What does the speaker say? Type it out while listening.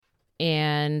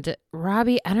And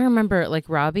Robbie, I don't remember, like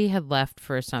Robbie had left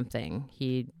for something.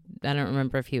 I don't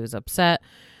remember if he was upset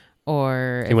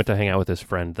or... He went to hang out with his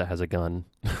friend that has a gun.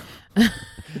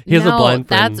 He has a blind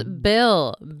friend. That's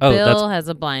Bill. Bill has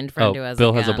a blind friend who has a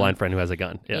gun. Bill has a blind friend who has a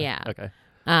gun. Yeah. Okay.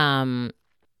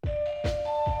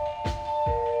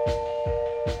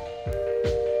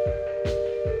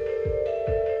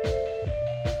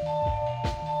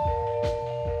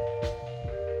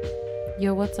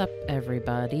 Yo, what's up,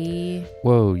 everybody?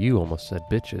 Whoa, you almost said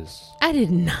bitches. I did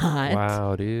not.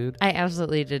 Wow, dude. I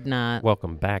absolutely did not.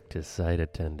 Welcome back to Site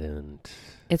Attendant.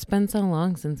 It's been so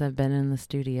long since I've been in the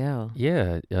studio.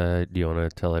 Yeah. Do you want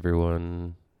to tell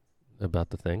everyone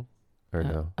about the thing? Or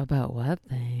no? About what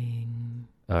thing?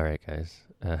 All right, guys.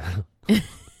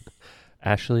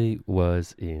 Ashley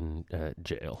was in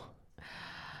jail.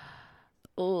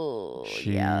 Oh,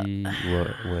 she yeah.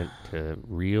 went to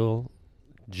real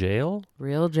jail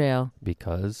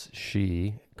because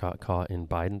she got caught in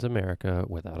Biden's America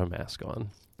without a mask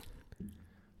on.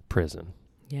 Prison.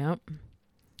 Yep,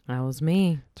 that was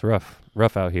me. It's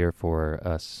rough out here for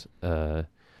us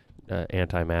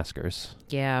anti-maskers.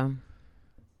 Yeah,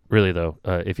 really though,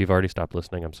 if you've already stopped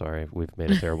listening, I'm sorry, we've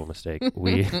made a terrible mistake.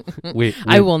 We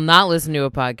I will not listen to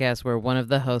a podcast where one of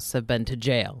the hosts have been to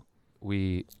jail.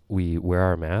 We wear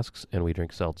our masks and we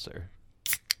drink seltzer.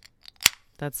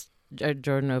 That's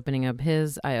Jordan opening up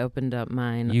his. I opened up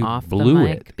mine you off blew the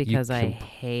mic it. because I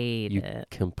hate you it.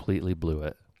 Completely blew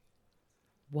it.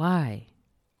 Why?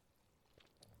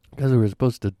 Because we were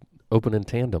supposed to open in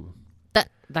tandem.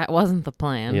 That wasn't the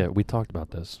plan. Yeah, we talked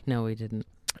about this. No, we didn't.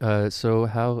 So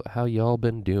how y'all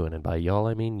been doing? And by y'all,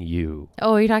 I mean you.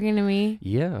 Oh, are you talking to me?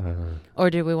 Yeah. Or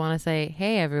did we want to say,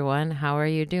 hey, everyone, how are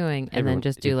you doing? And then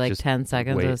just do like 10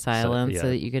 seconds of silence so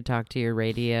that you could talk to your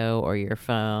radio or your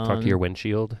phone. Talk to your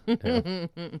windshield.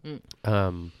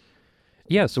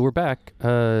 Yeah, so we're back.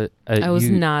 I was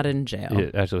not in jail.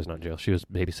 Yeah, Ashley was not in jail. She was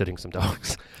babysitting some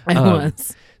dogs. I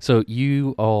was. So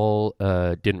you all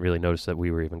didn't really notice that we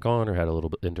were even gone or had a little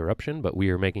bit interruption, but we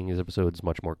are making these episodes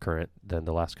much more current than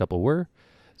the last couple were.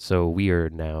 So we are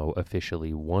now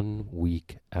officially 1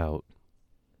 week out.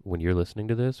 When you're listening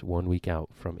to this, 1 week out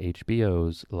from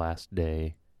HBO's last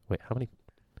day. Wait, how many?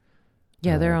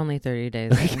 Yeah, there are only 30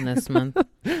 days in this month.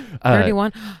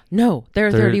 31? No, there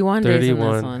are 31 days in this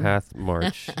one. 31 half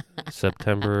March,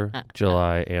 September,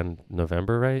 July, and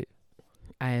November, right?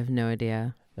 I have no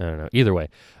idea. I don't know. Either way,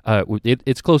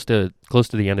 it's close to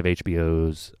the end of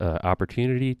HBO's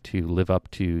opportunity to live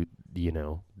up to,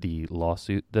 the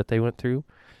lawsuit that they went through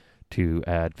to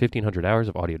add 1,500 hours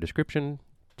of audio description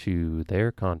to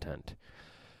their content.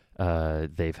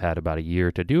 They've had about a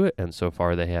year to do it, and so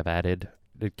far they have added...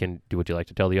 Would you like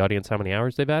to tell the audience how many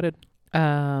hours they've added?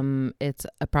 It's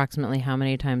approximately how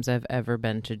many times I've ever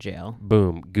been to jail.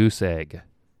 Boom. Goose egg.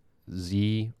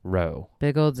 0.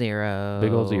 Big old zero.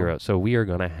 Big old zero. So we are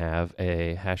going to have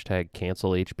a hashtag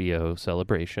cancel HBO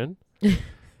celebration.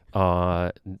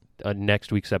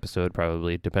 Next week's episode,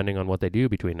 probably, depending on what they do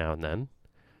between now and then.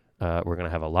 We're going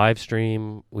to have a live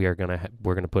stream. We're going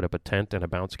to put up a tent and a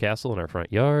bounce castle in our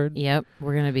front yard. Yep.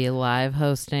 We're going to be live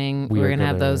hosting. We're going to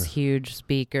have those huge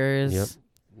speakers. Yep.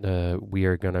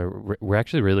 We're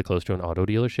actually really close to an auto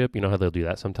dealership. You know how they'll do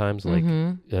that sometimes? Like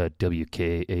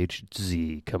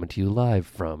WKHZ coming to you live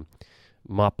from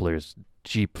Moppler's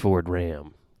Jeep Ford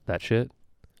Ram. That shit.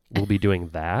 We'll be doing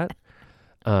that.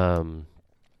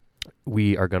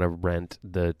 We are going to rent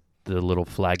the little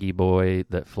flaggy boy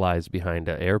that flies behind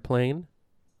an airplane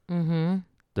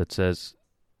that says,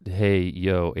 hey,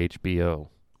 yo, HBO,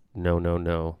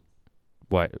 no.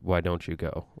 Why don't you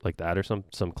go? Like that, or some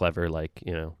clever, like,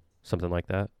 something like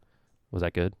that. Was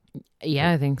that good?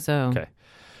 Yeah, I think so. Okay.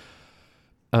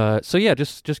 So yeah,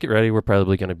 just get ready. We're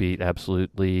probably going to be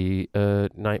absolutely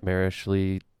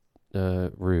nightmarishly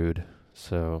rude.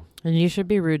 So. And you should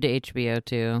be rude to HBO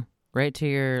too. Right to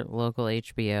your local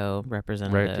HBO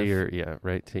representative.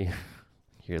 Right to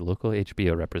your local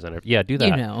HBO representative. Yeah, do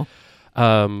that.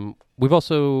 We've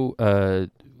also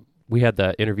we had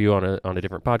that interview on a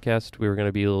different podcast. We were going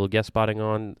to be a little guest spotting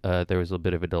on. There was a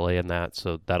bit of a delay in that,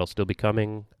 so that'll still be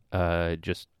coming.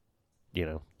 Just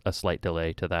a slight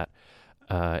delay to that,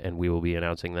 and we will be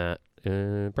announcing that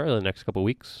probably the next couple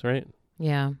weeks, right?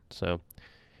 Yeah. So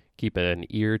keep an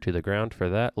ear to the ground for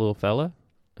that little fella.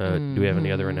 Do we have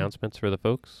any other announcements for the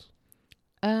folks?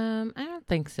 I don't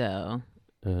think so.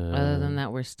 Other than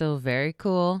that, we're still very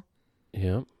cool.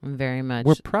 Yeah. Very much.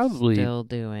 We're probably still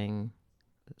doing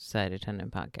Site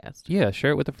Attendant podcast. Yeah,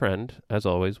 share it with a friend. As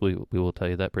always, we will tell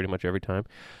you that pretty much every time.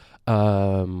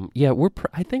 Yeah,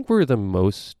 I think we're the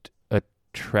most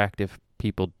attractive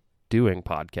people doing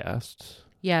podcasts.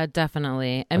 Yeah,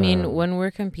 definitely. I mean, when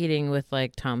we're competing with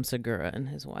like Tom Segura and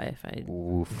his wife,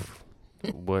 Oof.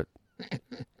 What?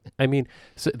 I mean,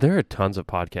 so there are tons of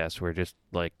podcasts where just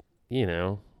like,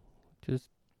 just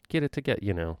get it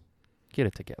together, get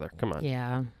it together. Come on.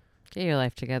 Yeah. Get your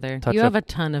life together. You have a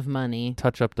ton of money.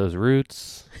 Touch up those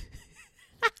roots.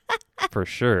 For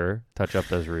sure. Touch up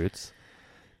those roots.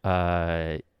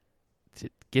 Get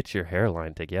your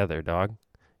hairline together, dog.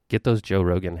 Get those Joe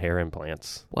Rogan hair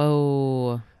implants.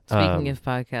 Whoa. Speaking of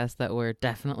podcasts that we're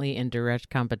definitely in direct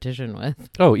competition with.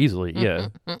 Oh, easily, yeah.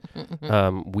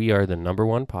 We are the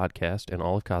 #1 podcast in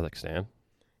all of Kazakhstan.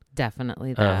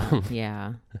 Definitely that,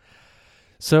 yeah.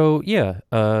 So, yeah,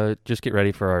 just get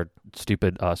ready for our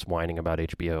stupid us whining about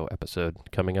HBO episode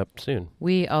coming up soon.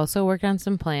 We also worked on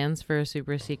some plans for a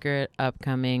super secret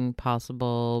upcoming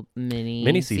possible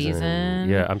mini season.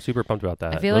 Yeah, I'm super pumped about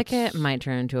that. I feel like it might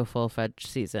turn into a full-fledged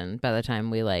season by the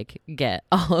time we get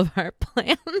all of our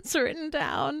plans written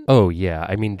down. Oh, yeah.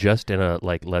 I mean, just in a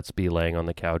let's be laying on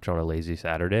the couch on a lazy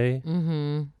Saturday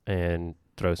and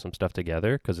throw some stuff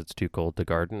together because it's too cold to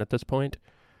garden at this point.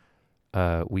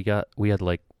 We had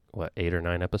 8 or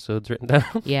 9 episodes written down.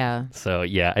 Yeah. So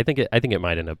yeah, I think it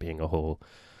might end up being a whole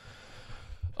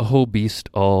beast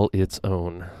all its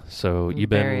own. So you've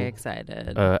been very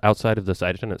excited. Outside of the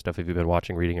side attendant stuff, have you been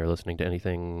watching, reading, or listening to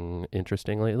anything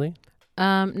interesting lately?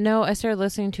 No, I started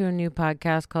listening to a new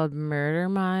podcast called Murder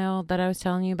Mile that I was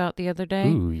telling you about the other day.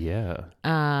 Ooh, yeah.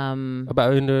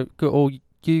 About in the good old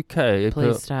UK.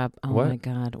 Please stop. Oh my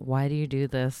God. Why do you do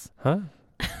this? Huh?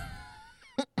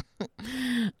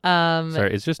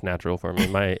 Sorry, it's just natural for me.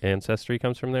 My ancestry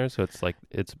comes from there, so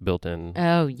it's built in.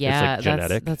 Oh yeah, it's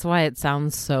genetic. That's why it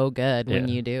sounds so good when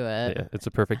you do it. Yeah, it's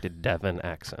a perfect Devon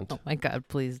accent. Oh my God,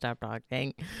 please stop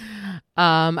talking.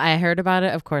 I heard about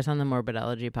it, of course, on the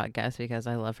Morbidology podcast because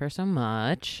I love her so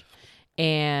much,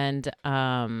 and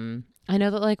I know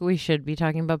that we should be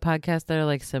talking about podcasts that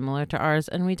are similar to ours,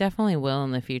 and we definitely will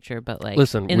in the future. But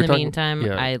listen, in the meantime,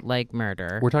 I like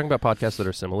murder. We're talking about podcasts that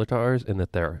are similar to ours in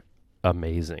that they're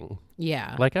amazing.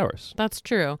 Yeah, like ours. That's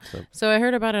true. So I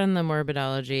heard about it on the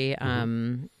Morbidology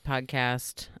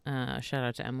podcast. Shout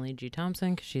out to Emily G.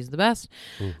 Thompson because she's the best.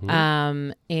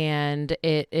 And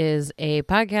it is a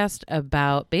podcast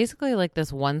about basically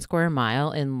this 1 square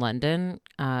mile in London.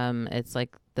 It's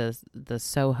the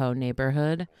Soho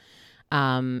neighborhood.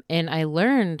 And I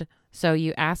learned, so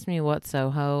you asked me what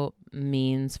Soho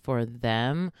means for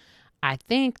them. I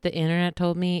think the internet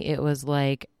told me it was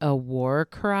a war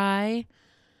cry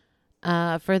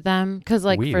for them. Because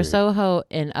for Soho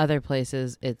in other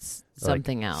places, it's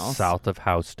something else. South of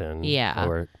Houston. Yeah.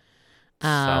 Or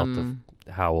south of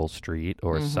Howell Street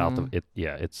or south of it.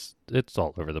 Yeah, it's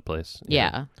all over the place.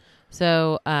 Yeah.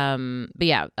 So, but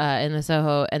yeah, in the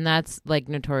Soho, and that's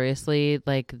notoriously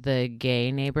the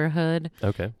gay neighborhood.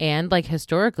 Okay. And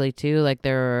historically too,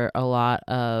 there are a lot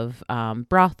of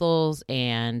brothels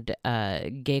and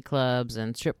gay clubs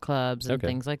and strip clubs and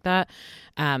things like that.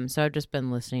 So I've just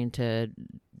been listening to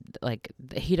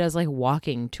he does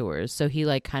walking tours, so he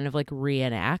kind of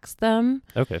reenacts them.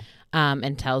 Okay.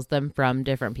 And tells them from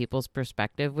different people's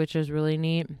perspective, which is really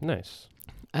neat. Nice.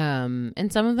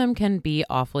 And some of them can be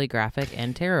awfully graphic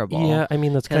and terrible. Yeah, I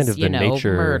mean that's kind of the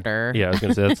nature. Murder. Yeah, I was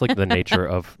gonna say that's the nature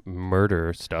of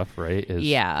murder stuff, right?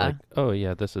 Is oh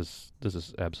yeah, this is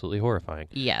absolutely horrifying.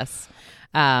 Yes.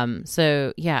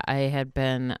 So yeah, I had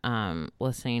been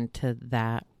listening to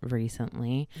that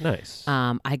recently. Nice.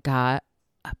 I got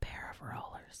a pair of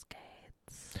roller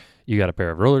skates. You got a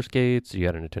pair of roller skates. You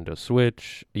got a Nintendo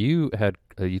Switch. You had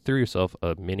you threw yourself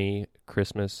a mini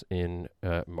Christmas in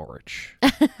March.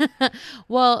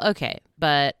 Well, okay,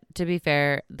 but to be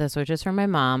fair, the Switch is from my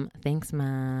mom. Thanks,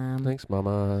 Mom. Thanks,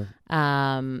 Mama.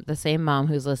 The same mom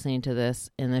who's listening to this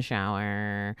in the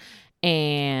shower,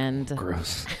 and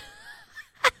gross.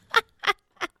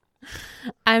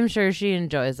 I'm sure she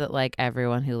enjoys it.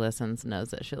 Everyone who listens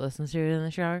knows that she listens to it in the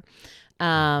shower.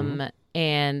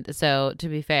 And so, to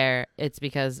be fair, it's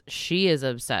because she is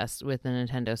obsessed with the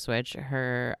Nintendo Switch,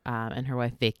 her and her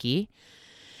wife, Vicky.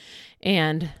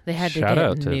 And they had to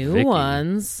get new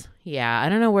ones. Yeah, I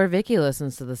don't know where Vicky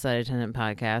listens to the Side Attendant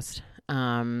podcast,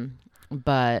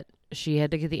 but she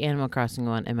had to get the Animal Crossing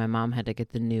one, and my mom had to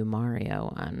get the new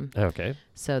Mario one. Okay.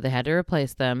 So they had to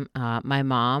replace them. My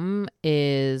mom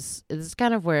this is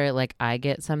kind of where I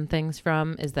get some things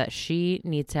from, is that she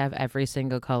needs to have every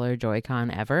single color Joy-Con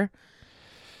ever.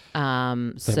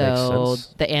 So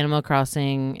the Animal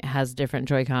Crossing has different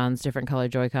Joy-Cons, different color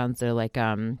Joy-Cons. They're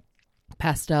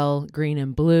pastel green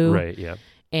and blue. Right, yeah.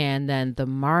 And then the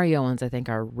Mario ones I think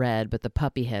are red, but the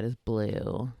puppy head is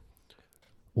blue.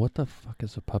 What the fuck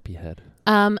is a puppy head?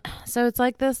 So it's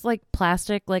like this like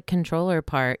plastic like controller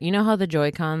part. You know how the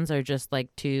Joy-Cons are just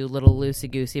like two little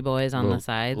loosey-goosey boys on the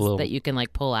sides that you can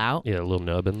like pull out? Yeah, little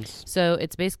nubbins. So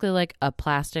it's basically like a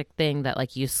plastic thing that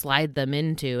like you slide them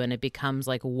into and it becomes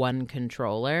like one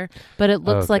controller, but it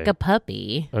looks like a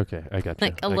puppy. Okay, I gotcha.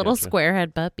 Like a little square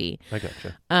head puppy. I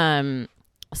gotcha.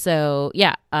 So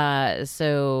yeah,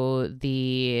 so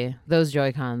those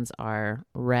Joy-Cons are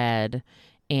red.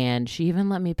 And she even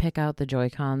let me pick out the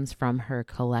Joy-Cons from her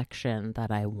collection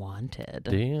that I wanted.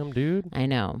 Damn, dude. I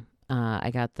know.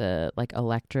 I got the like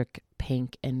electric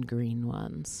pink and green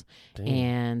ones. Damn.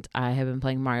 And I have been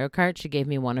playing Mario Kart. She gave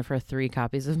me one of her 3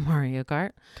 copies of Mario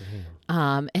Kart.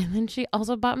 Damn. And then she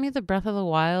also bought me the Breath of the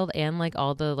Wild and like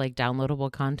all the like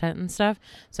downloadable content and stuff.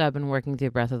 So I've been working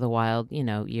through Breath of the Wild,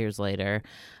 years later.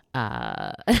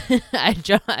 I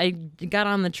got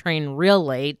on the train real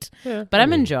late, but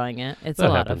I'm enjoying it. It's a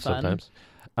lot of fun.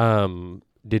 Sometimes.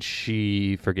 Did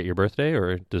she forget your birthday,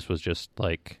 or this was just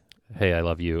like, hey, I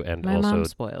love you, and my also mom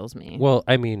spoils me? Well,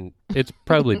 I mean, it's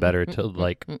probably better to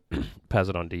like pass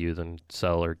it on to you than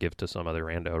sell or give to some other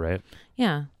rando, right?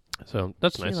 Yeah. So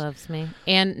that's nice. She loves me,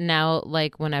 and now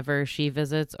like whenever she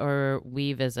visits or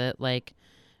we visit, like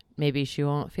maybe she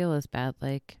won't feel as bad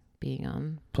like being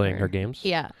on playing her games.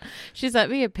 Yeah, she sent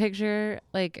me a picture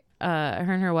like her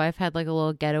and her wife had like a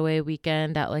little getaway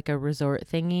weekend at like a resort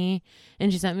thingy,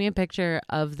 and she sent me a picture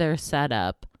of their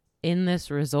setup in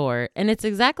this resort, and it's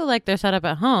exactly like their setup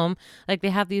at home. Like they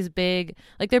have these big,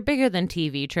 like they're bigger than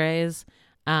TV trays.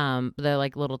 They're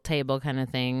like little table kind of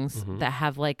things that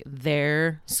have like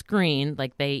their screen,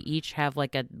 like they each have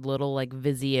like a little like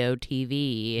Vizio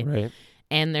TV, right?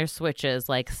 And their switches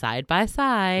like side by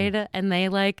side, and they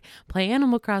like play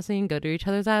Animal Crossing, go to each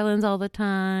other's islands all the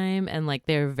time, and like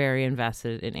they're very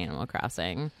invested in Animal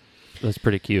Crossing. That's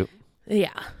pretty cute.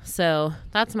 Yeah, so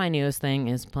that's my newest thing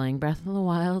is playing Breath of the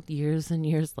Wild years and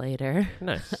years later.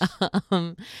 Nice.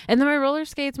 And then my roller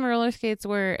skates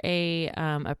were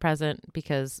a present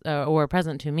because or a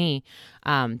present to me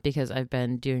because I've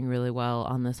been doing really well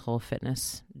on this whole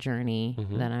fitness journey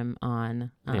that I'm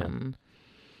on.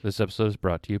 This episode is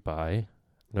brought to you by...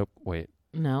 Nope, wait.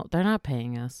 No, they're not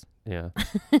paying us. Yeah.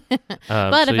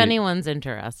 But if anyone's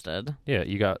interested. Yeah,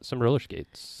 you got some roller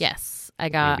skates. Yes, I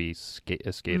got... Maybe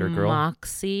a skater girl.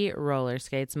 Moxie roller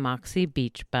skates, Moxie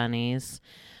Beach Bunnies.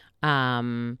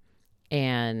 And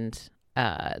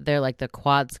they're like the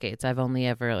quad skates. I've only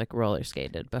ever like roller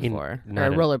skated before. Or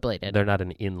rollerbladed. They're not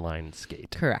an inline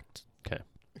skate. Correct. Okay.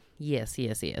 Yes.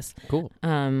 Cool.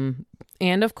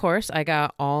 And of course, I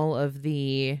got all of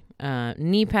the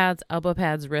knee pads, elbow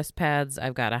pads, wrist pads.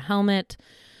 I've got a helmet.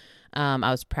 I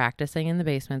was practicing in the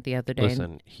basement the other day.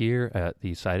 Listen, here at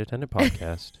the Side Attendant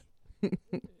Podcast,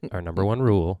 our number one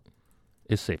rule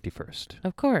is safety first.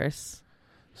 Of course.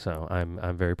 So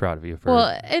I'm very proud of you for...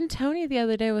 Well, and Tony the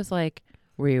other day was like,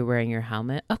 were you wearing your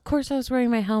helmet? Of course I was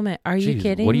wearing my helmet. Are you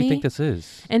kidding me? What do you think this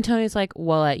is? And Tony's like,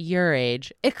 well, at your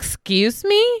age. Excuse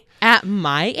me? At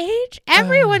my age?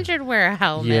 Everyone should wear a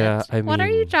helmet. Yeah, I mean... What are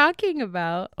you talking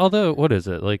about? Although, what is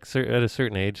it? Like, at a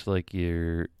certain age, like,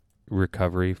 your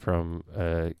recovery from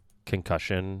a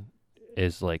concussion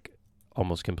is, like,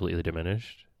 almost completely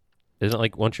diminished. Isn't it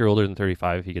like, once you're older than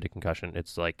 35, if you get a concussion,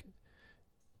 it's, like,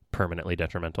 permanently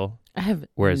detrimental? I have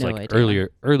Whereas, no like, idea.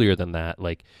 earlier than that,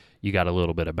 like, you got a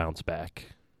little bit of bounce back.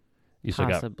 You still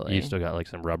Possibly. got like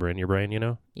some rubber in your brain, you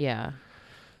know? Yeah.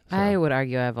 So. I would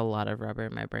argue I have a lot of rubber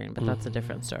in my brain, but that's a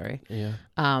different story. Yeah.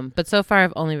 But so far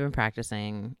I've only been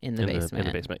practicing in the basement. In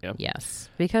the basement, yeah.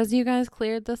 Yes. Because you guys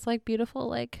cleared this like beautiful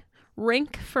like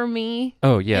rink for me.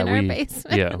 Oh yeah, in our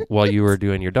basement. Yeah. While you were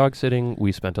doing your dog sitting,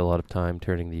 we spent a lot of time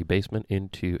turning the basement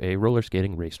into a roller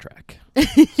skating racetrack.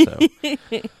 So.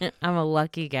 I'm a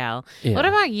lucky gal. Yeah. What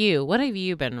about you? What have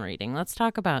you been reading? Let's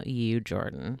talk about you,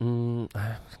 Jordan.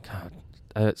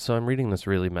 God. So I'm reading this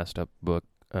really messed up book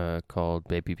called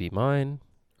Baby Be Mine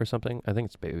or something. I think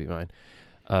it's Baby Be Mine.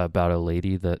 About a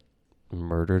lady that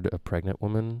murdered a pregnant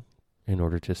woman in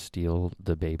order to steal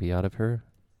the baby out of her.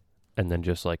 And then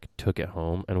just like took it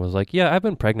home and was like, yeah, I've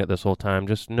been pregnant this whole time.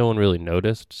 Just no one really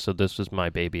noticed. So this was my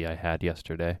baby I had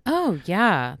yesterday. Oh,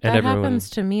 yeah. And that happens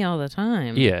to me all the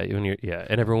time. Yeah.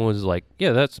 And everyone was like,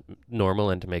 yeah, that's normal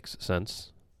and it makes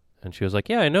sense. And she was like,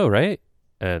 yeah, I know, right?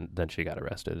 And then she got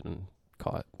arrested and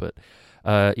caught. But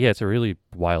yeah, it's a really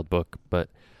wild book. But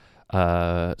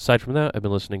aside from that, I've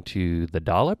been listening to The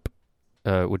Dollop,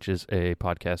 which is a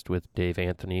podcast with Dave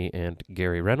Anthony and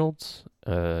Gary Reynolds.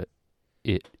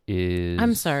 It is...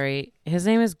 I'm sorry. His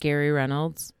name is Gary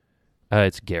Reynolds?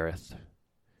 It's Gareth.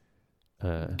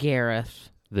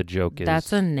 Gareth. The joke is...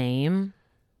 That's a name?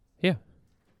 Yeah.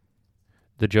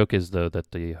 The joke is, though, that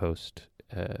the host,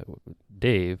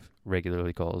 Dave,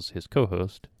 regularly calls his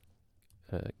co-host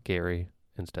Gary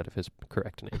instead of his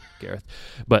correct name, Gareth.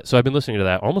 But so I've been listening to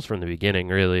that almost from the beginning,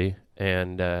 really,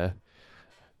 and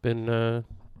been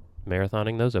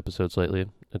marathoning those episodes lately.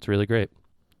 It's really great.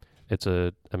 It's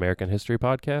a American history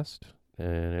podcast,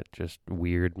 and it just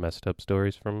weird, messed up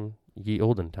stories from ye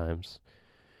olden times.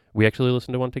 We actually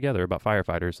listened to one together about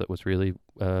firefighters that was really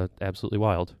absolutely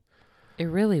wild. It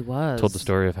really was. Told the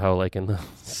story of how, like, in the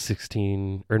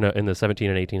 17 and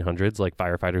 1800s, like,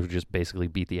 firefighters would just basically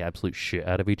beat the absolute shit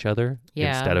out of each other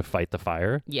instead of fight the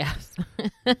fire. Yes.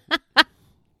 It's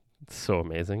so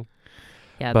amazing.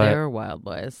 Yeah, they were wild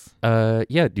boys.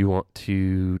 Yeah, do you want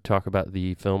to talk about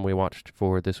the film we watched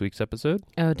for this week's episode?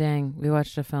 Oh, dang. We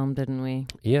watched a film, didn't we?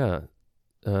 Yeah.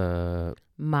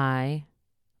 My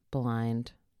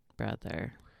Blind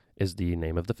Brother Is the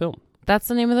name of the film. That's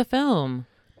the name of the film.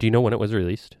 Do you know when it was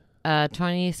released?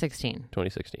 2016.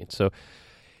 2016. So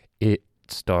it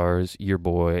stars your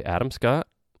boy Adam Scott,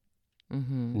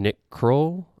 Nick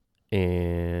Kroll,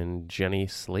 and Jenny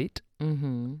Slate.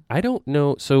 I don't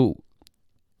know. So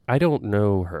I don't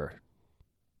know her.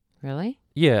 Really?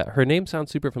 Yeah, her name sounds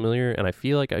super familiar, and I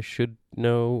feel like I should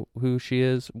know who she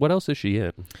is. What else is she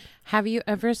in? Have you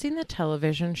ever seen the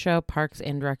television show Parks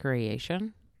and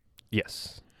Recreation?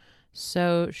 Yes.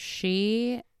 So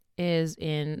she is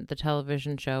in the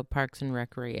television show Parks and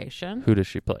Recreation. Who does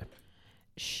she play?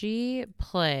 She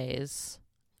plays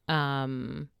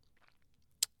the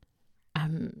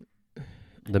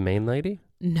main lady?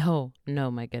 No,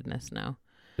 my goodness, no.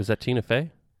 Is that Tina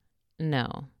Fey?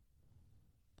 No.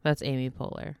 That's Amy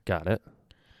Poehler. Got it.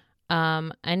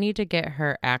 I need to get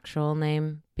her actual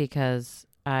name because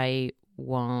I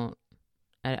don't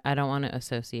want to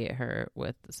associate her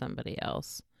with somebody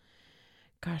else.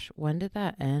 Gosh, when did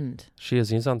that end? She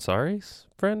is Aziz Ansari's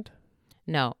friend?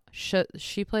 No,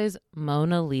 she plays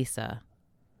Mona Lisa.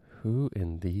 Who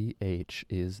in the H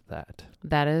is that?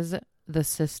 That is the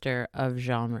sister of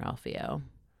Jean-Ralphio.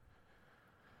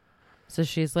 So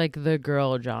she's like the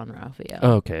girl Jean-Ralphio.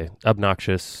 Oh, okay.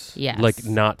 Obnoxious. Yes. Like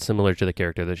not similar to the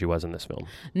character that she was in this film.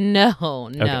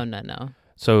 No.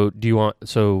 So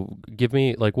give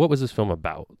me, like, what was this film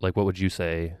about? Like, what would you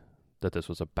say that this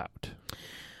was about?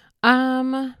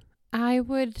 I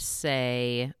would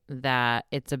say that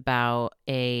it's about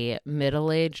a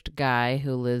middle-aged guy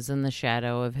who lives in the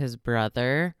shadow of his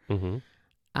brother. His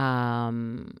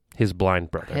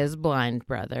blind brother. His blind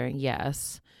brother,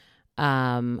 yes.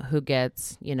 Who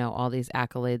gets, all these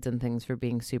accolades and things for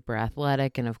being super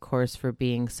athletic and, of course, for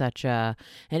being such an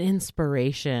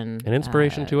inspiration. An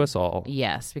inspiration to us all.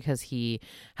 Yes, because he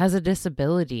has a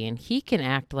disability and he can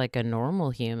act like a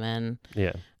normal human.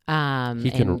 Yeah.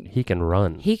 He can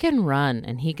run. He can run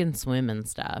and he can swim and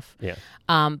stuff. Yeah.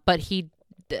 But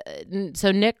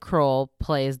so Nick Kroll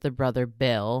plays the brother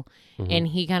Bill, and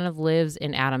he kind of lives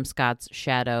in Adam Scott's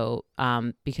shadow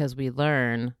because we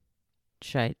learn.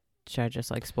 Should I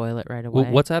just like spoil it right away?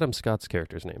 Well, what's Adam Scott's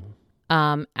character's name?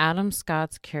 Adam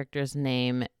Scott's character's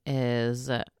name is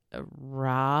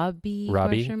Robbie.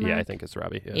 Robbie? Yeah, I think it's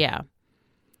Robbie. Yeah.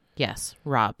 Yes,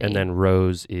 Robbie. And then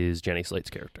Rose is Jenny Slate's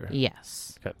character.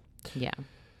 Yes. Okay. Yeah.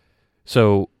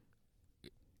 So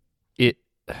it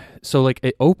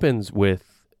opens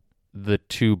with the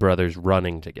two brothers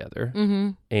running together,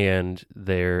 and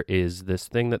there is this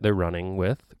thing that they're running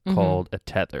with called a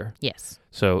tether. Yes.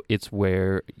 So it's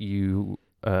where you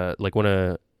so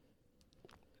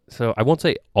I won't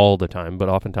say all the time, but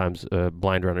oftentimes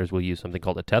blind runners will use something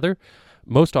called a tether.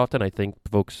 Most often, I think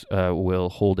folks will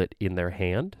hold it in their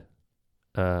hand,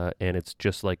 and it's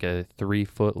just like a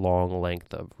 3-foot long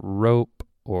length of rope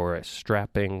or a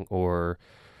strapping or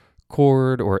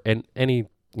cord or any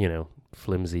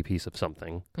flimsy piece of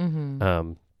something.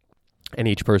 And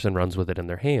each person runs with it in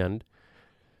their hand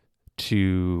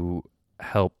to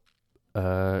help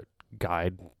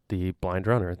guide the blind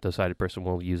runner. The sighted person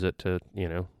will use it to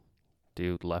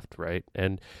do left, right,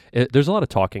 and there's a lot of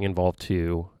talking involved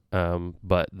too.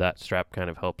 But that strap kind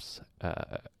of helps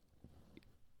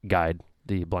guide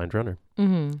the blind runner.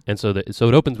 And so it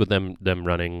opens with them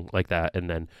running like that, and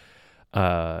then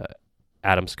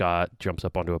Adam Scott jumps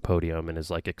up onto a podium and is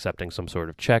like accepting some sort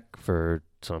of check for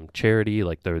some charity.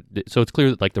 So it's clear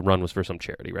that like the run was for some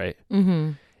charity, right?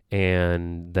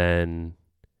 And then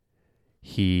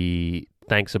he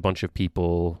thanks a bunch of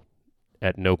people.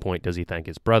 At no point does he thank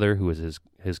his brother, who is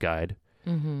his guide.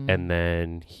 And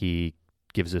then he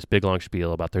gives this big long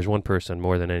spiel about there's one person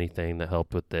more than anything that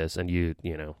helped with this, and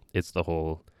it's the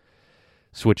whole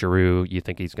switcheroo. You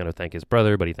think he's going to thank his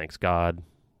brother, but he thanks God.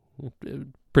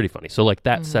 Pretty funny. So like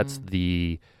that sets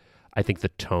I think the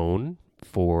tone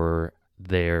for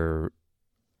their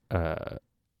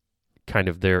kind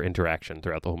of their interaction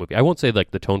throughout the whole movie. I won't say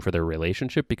like the tone for their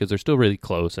relationship because they're still really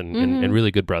close and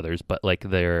really good brothers, but like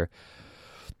their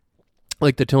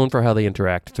like the tone for how they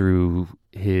interact through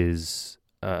his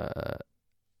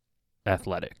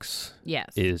athletics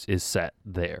is set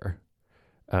there.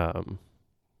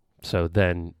 So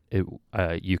then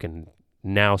you can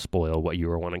now spoil what you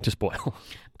were wanting to spoil.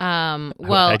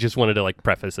 Well, I just wanted to like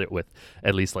preface it with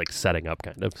at least like setting up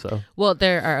kind of. So well,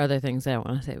 there are other things I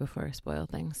want to say before I spoil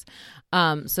things.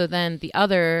 So then the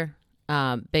other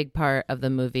big part of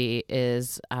the movie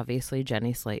is obviously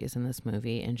Jenny Slate is in this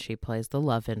movie and she plays the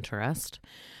love interest.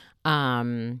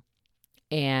 And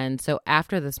so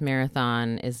after this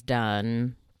marathon is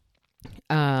done,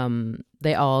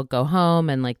 they all go home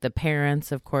and like the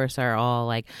parents of course are all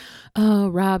like, oh,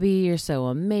 Robbie, you're so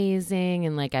amazing,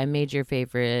 and like I made your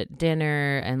favorite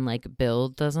dinner, and like Bill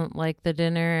doesn't like the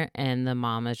dinner, and the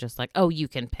mom is just like, oh, you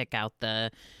can pick out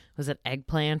was it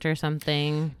eggplant or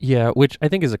something? Yeah, which I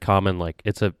think is a common like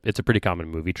it's a pretty common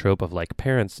movie trope of like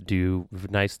parents do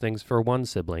nice things for one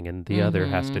sibling and the other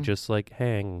has to just like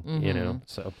hang, you know.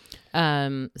 So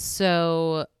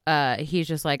he's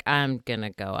just like, I'm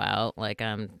gonna go out, like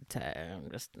I'm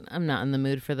not in the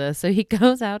mood for this. So he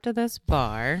goes out to this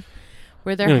bar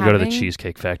where they're go to the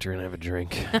Cheesecake Factory and have a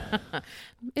drink.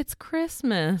 It's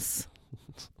Christmas.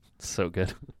 It's so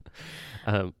good.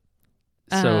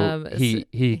 So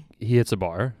he hits a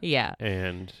bar. Yeah.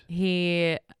 And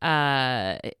he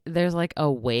there's like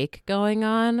a wake going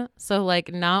on. So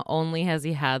like not only has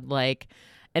he had like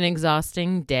an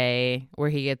exhausting day where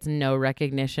he gets no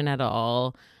recognition at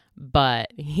all,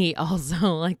 but he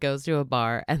also like goes to a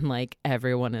bar and like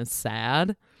everyone is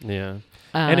sad. Yeah.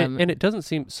 And it doesn't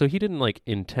seem so he didn't like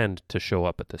intend to show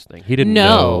up at this thing. He didn't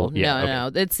know. No.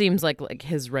 It seems like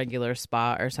his regular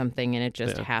spot or something, and it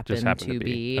just happened to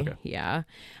be. Okay. Yeah.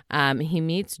 He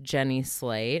meets Jenny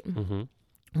Slate,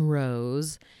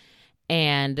 Rose,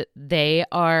 and they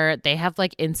have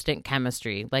like instant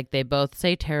chemistry. Like they both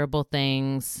say terrible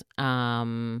things.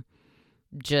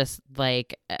 Just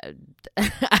like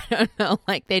I don't know,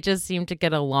 like they just seem to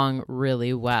get along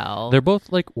really well. They're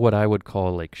both like what I would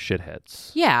call like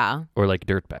shitheads. Yeah. Or like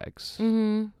dirtbags.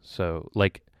 Mm-hmm. So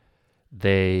like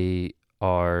they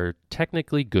are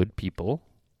technically good people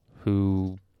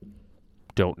who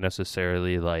don't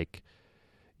necessarily like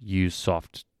use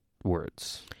soft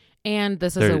words. And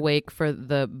this is a wake for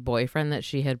the boyfriend that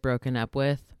she had broken up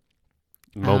with.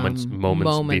 Moments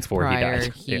before prior,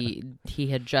 he died. He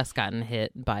had just gotten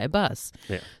hit by a bus.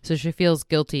 Yeah. So she feels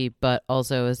guilty, but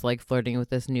also is like flirting with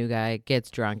this new guy, gets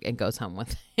drunk, and goes home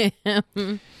with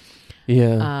him.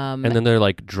 Yeah. And then they're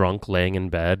like drunk laying in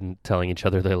bed and telling each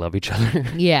other they love each other.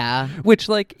 Yeah. Which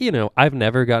like, you know, I've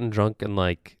never gotten drunk and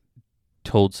like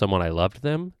told someone I loved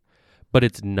them, but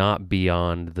it's not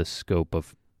beyond the scope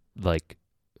of like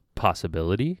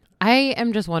possibility. I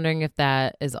am just wondering if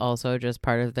that is also just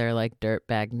part of their like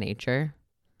dirtbag nature.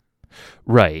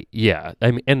 Right. Yeah. I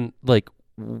mean, and like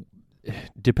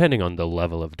depending on the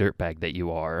level of dirtbag that you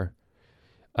are,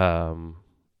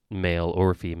 male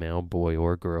or female, boy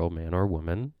or girl, man or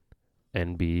woman,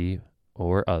 NB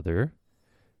or other,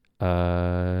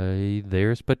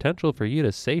 there's potential for you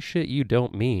to say shit you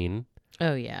don't mean.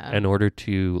 Oh, yeah. In order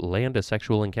to land a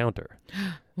sexual encounter.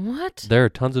 What? There are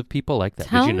tons of people like that.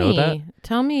 Did you know that?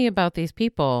 Tell me about these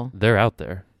people. They're out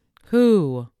there.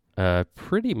 Who?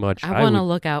 Pretty much. I want to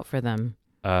look out for them.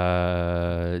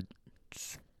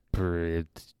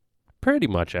 Pretty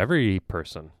much every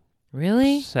person.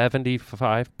 Really?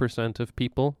 75% of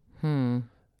people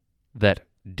that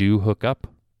do hook up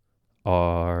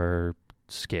are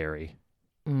scary.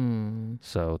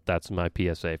 So that's my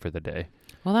PSA for the day.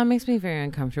 Well, that makes me very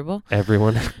uncomfortable.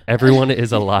 Everyone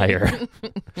is a liar.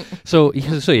 So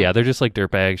yeah, they're just like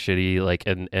dirtbags, shitty, like,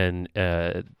 and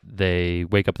they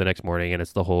wake up the next morning and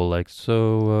it's the whole like,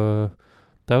 so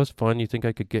that was fun. You think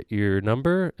I could get your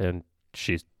number? And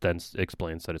she then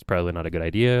explains that it's probably not a good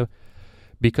idea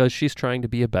because she's trying to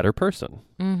be a better person,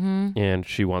 and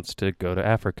she wants to go to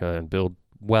Africa and build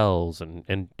wells,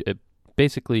 and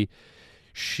basically,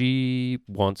 she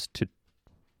wants to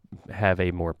have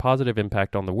a more positive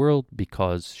impact on the world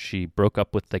because she broke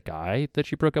up with the guy that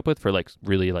she broke up with for like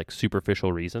really like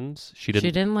superficial reasons. She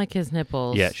didn't like his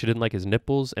nipples. Yeah, she didn't like his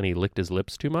nipples and he licked his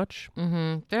lips too much.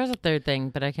 There's a third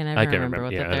thing, but I can't remember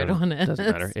what the third one is. Doesn't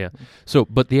matter. Yeah. So,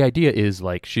 but the idea is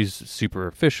like she's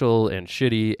superficial and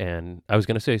shitty, and I was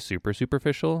gonna say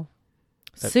superficial.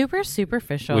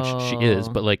 Superficial. Which she is,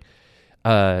 but like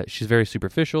she's very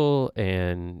superficial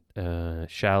and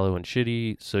shallow and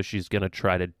shitty, so she's gonna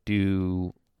try to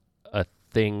do a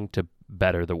thing to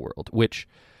better the world, which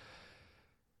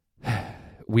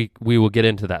we will get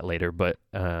into that later, but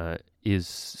is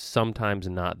sometimes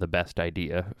not the best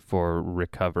idea for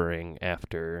recovering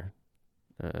after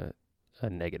a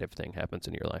negative thing happens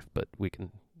in your life. But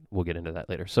we'll get into that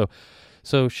later. So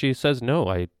she says, no,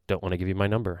 I don't want to give you my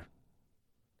number.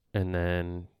 And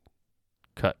then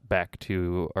cut back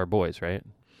to our boys, right?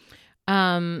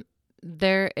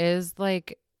 There is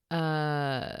like,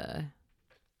 I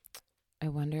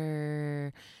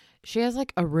wonder, she has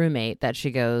like a roommate that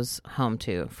she goes home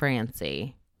to,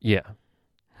 Francie. Yeah.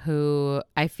 Who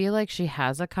I feel like she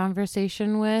has a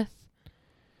conversation with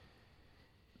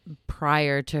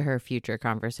prior to her future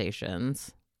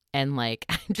conversations. And like,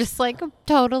 I'm just like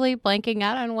totally blanking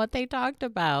out on what they talked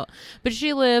about. But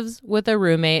she lives with a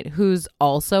roommate who's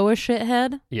also a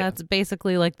shithead. Yeah. That's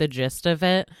basically like the gist of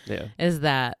it. Yeah. Is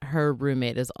that her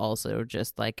roommate is also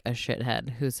just like a shithead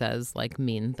who says like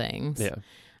mean things. Yeah.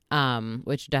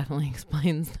 Which definitely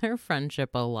explains their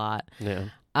friendship a lot. Yeah.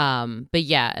 But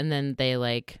yeah, and then they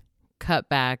like cut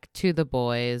back to the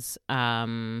boys,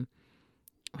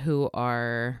 who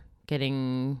are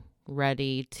getting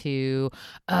ready to,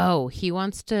 he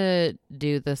wants to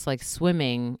do this like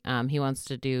swimming. He wants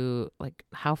to do like,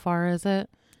 how far is it?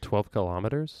 12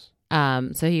 kilometers.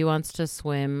 So he wants to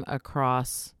swim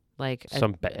across like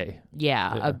some bay.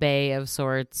 Yeah, a bay of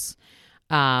sorts.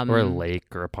 Or a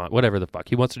lake or a pond, whatever the fuck.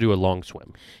 He wants to do a long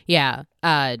swim. Yeah.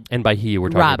 And by he, we're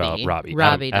talking about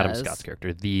Robbie. Adam Scott's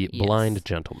character, the blind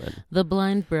gentleman. The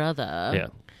blind brother. Yeah.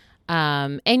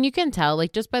 And you can tell,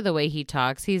 like, just by the way he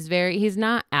talks, he's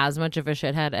not as much of a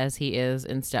shithead as he is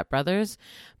in Step Brothers,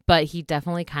 but he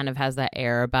definitely kind of has that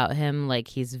air about him. Like,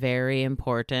 he's very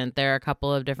important. There are a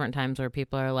couple of different times where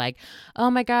people are like, oh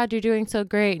my God, you're doing so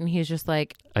great. And he's just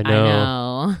like, I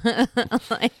know.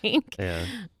 Like, yeah.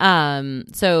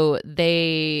 So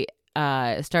they,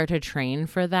 start to train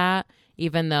for that,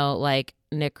 even though like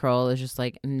Nick Kroll is just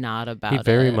like not about it. He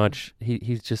very much,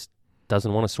 he just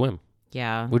doesn't want to swim.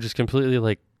 Yeah. Which is completely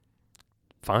like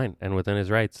fine and within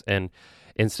his rights. And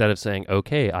instead of saying,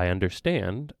 okay, I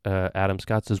understand, Adam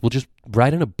Scott says, well, just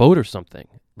ride in a boat or something.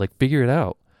 Like, figure it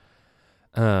out.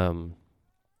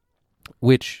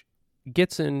 Which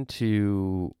gets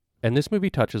into, and this movie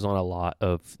touches on a lot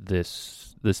of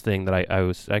this thing that I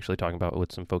was actually talking about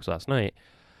with some folks last night,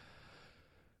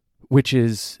 which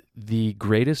is the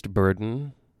greatest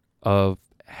burden of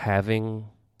having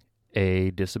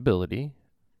a disability,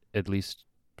 at least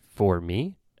for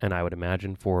me, and I would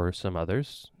imagine for some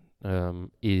others,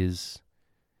 is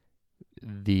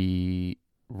the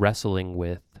wrestling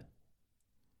with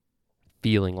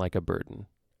feeling like a burden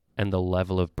and the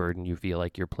level of burden you feel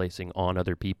like you're placing on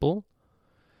other people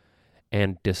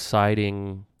and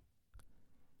deciding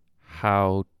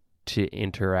how to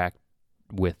interact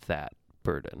with that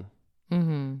burden.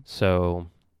 Mm-hmm. So,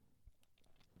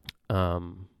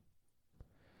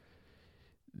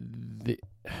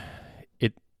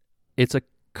 it's a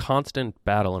constant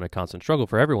battle and a constant struggle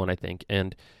for everyone, I think.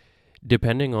 And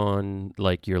depending on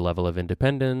like your level of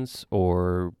independence,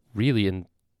 or really in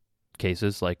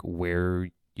cases like where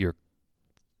you're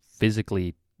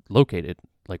physically located,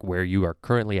 like where you are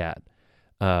currently at,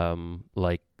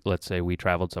 like let's say we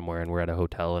traveled somewhere and we're at a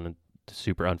hotel in a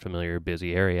super unfamiliar,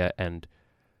 busy area, and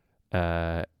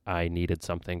I needed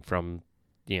something from,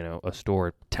 a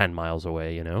store 10 miles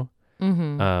away,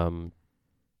 Mm-hmm.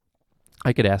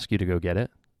 I could ask you to go get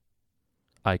it.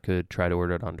 I could try to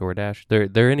order it on DoorDash.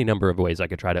 There are any number of ways I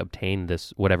could try to obtain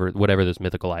this, whatever this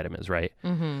mythical item is, right?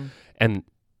 Mm-hmm. And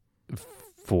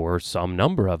for some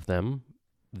number of them,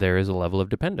 there is a level of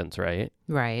dependence, right?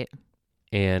 Right.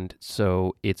 And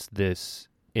so it's this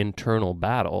internal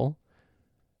battle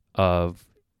of,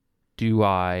 do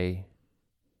I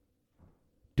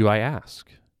ask?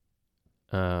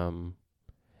 And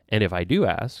if I do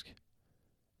ask,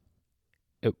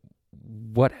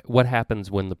 what happens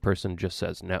when the person just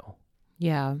says no?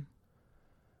 Yeah.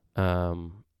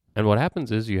 And what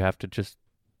happens is you have to just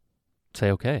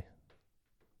say okay.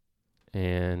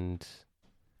 And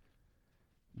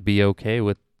be okay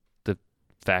with the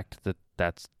fact that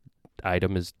that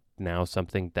item is now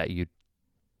something that you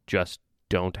just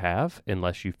don't have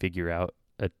unless you figure out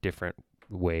a different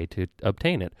way to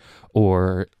obtain it.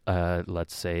 Or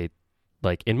let's say,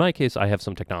 like in my case, I have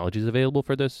some technologies available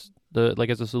for this,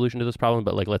 as a solution to this problem.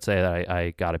 But like, let's say that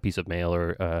I got a piece of mail,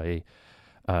 or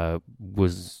I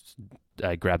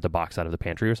grabbed the box out of the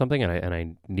pantry or something, and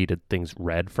I needed things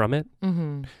read from it.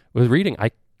 Mm-hmm. With reading,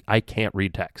 I can't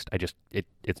read text.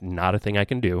 It's not a thing I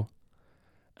can do.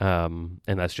 And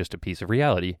that's just a piece of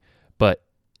reality. But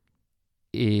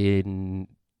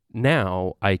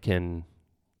now I can,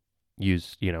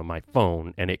 use, my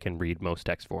phone, and it can read most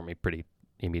text for me pretty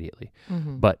immediately.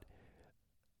 Mm-hmm. But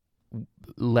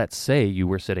let's say you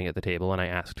were sitting at the table and I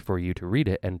asked for you to read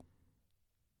it, and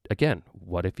again,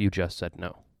 what if you just said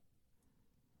no?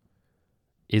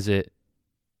 Is it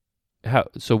how?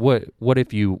 So what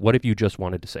if you just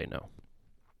wanted to say no?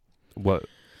 What?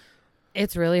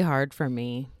 It's really hard for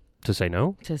me to say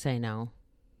no. To say no.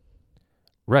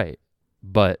 Right,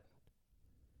 but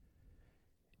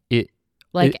it's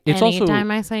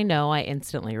anytime also, I say no, I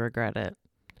instantly regret it.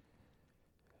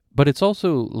 But it's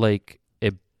also like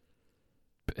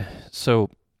so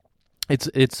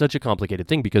it's such a complicated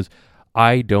thing because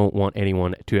I don't want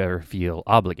anyone to ever feel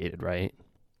obligated, right?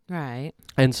 Right.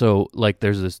 And so like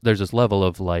there's this level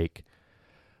of like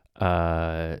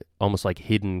almost like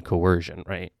hidden coercion,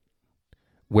 right?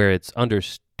 Where it's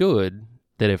understood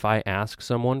that if I ask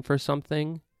someone for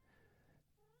something,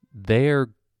 they're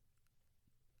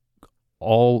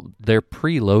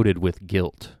preloaded with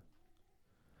guilt.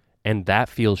 And that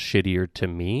feels shittier to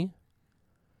me,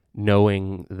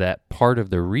 knowing that part of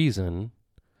the reason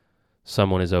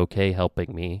someone is okay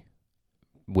helping me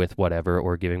with whatever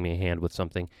or giving me a hand with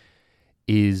something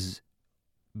is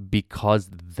because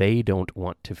they don't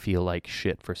want to feel like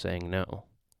shit for saying no.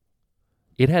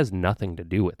 It has nothing to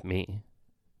do with me.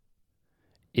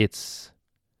 It's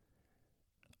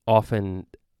often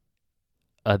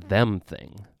a them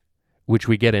thing, which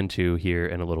we get into here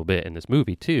in a little bit in this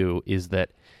movie too, is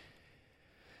that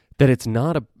it's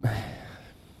not a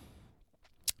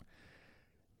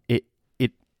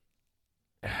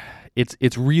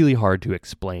it's really hard to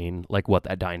explain like what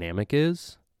that dynamic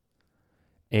is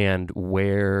and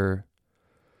where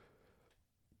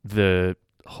the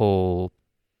whole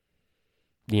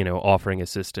offering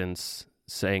assistance,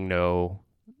 saying no,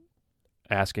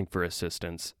 asking for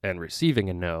assistance, and receiving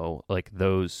a no, like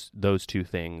those two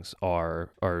things are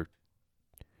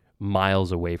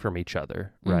miles away from each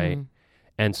other, right? Mm-hmm.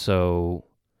 And so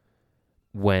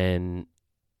when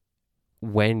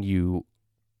you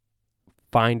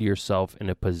find yourself in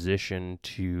a position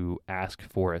to ask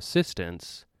for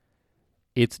assistance,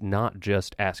 it's not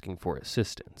just asking for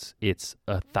assistance. It's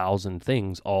 1,000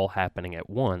 things all happening at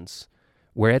once,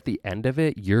 where at the end of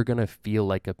it, you're going to feel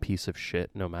like a piece of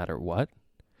shit no matter what.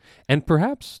 And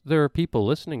perhaps there are people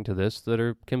listening to this that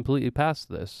are completely past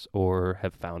this or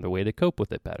have found a way to cope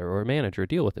with it better or manage or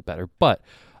deal with it better. But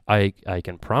I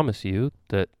can promise you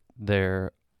that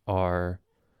there are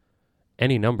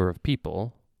any number of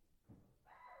people.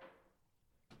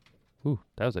 Ooh,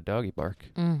 that was a doggy bark.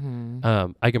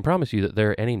 Mm-hmm. I can promise you that there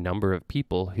are any number of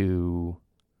people who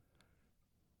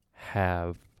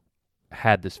have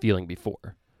had this feeling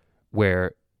before,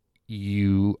 where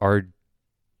you are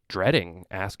dreading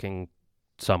asking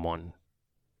someone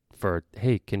for,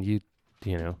 hey, can you,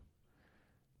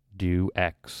 do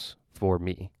X for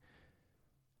me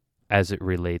as it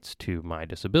relates to my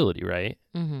disability, right?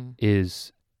 Mm-hmm.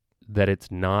 Is that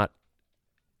it's not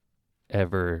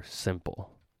ever simple.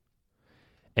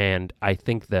 And I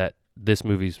think that this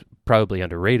movie's probably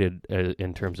underrated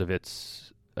in terms of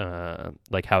its,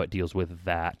 like how it deals with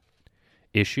that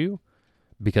issue,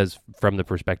 because from the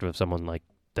perspective of someone like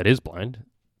that is blind,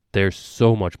 there's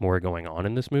so much more going on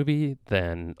in this movie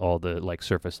than all the like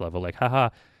surface level, like, haha,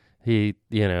 he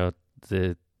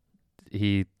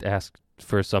asked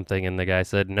for something and the guy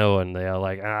said no, and they all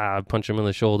like, punch him in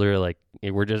the shoulder, like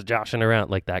we're just joshing around,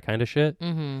 like that kind of shit.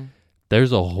 Mm-hmm.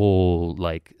 There's a whole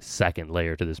like second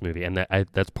layer to this movie, and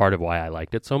that's part of why I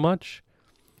liked it so much,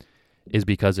 is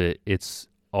because it's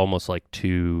almost like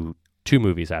two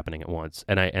movies happening at once,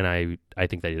 and I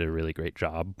think they did a really great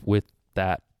job with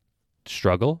that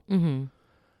struggle.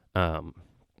 Mm-hmm.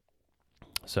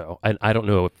 So I don't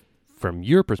know if, from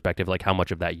your perspective, like how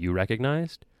much of that you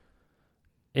recognized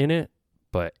in it,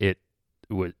 but it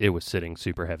was sitting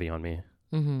super heavy on me.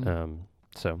 Mm-hmm.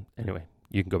 So anyway,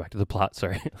 you can go back to the plot.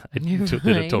 Sorry, I You're did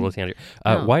a total tangent.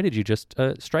 Why did you just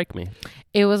strike me?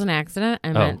 It was an accident.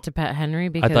 I meant to pet Henry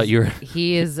because I thought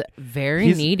he is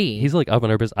very needy. He's like up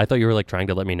on our business. I thought you were like trying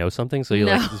to let me know something, so you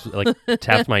like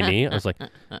tapped my knee. I was like,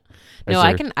 no,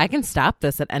 I can stop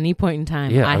this at any point in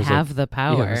time. Yeah, I have the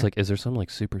power. Yeah, I was like, is there some like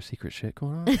super secret shit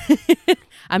going on?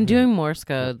 I'm doing Morse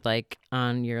code like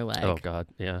on your leg. Oh God,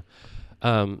 yeah.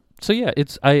 So yeah,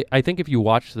 it's I think if you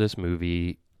watch this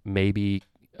movie, maybe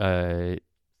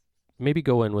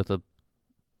go in with a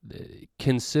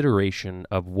consideration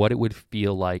of what it would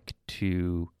feel like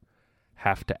to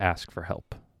have to ask for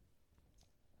help.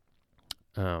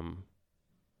 And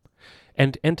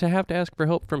to have to ask for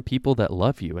help from people that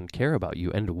love you and care about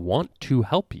you and want to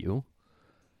help you,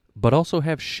 but also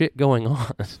have shit going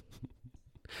on.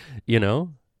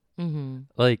 Mm-hmm.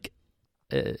 Like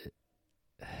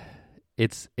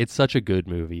it's such a good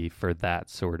movie for that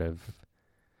sort of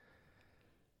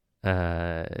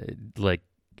like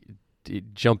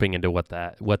jumping into what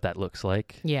that looks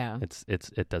like. Yeah.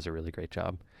 It does a really great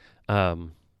job.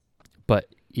 But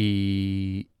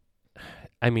I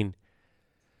mean,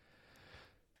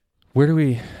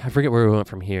 I forget where we went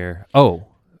from here. Oh,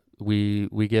 we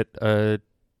get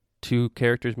two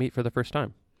characters meet for the first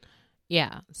time.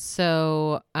 Yeah.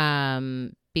 So,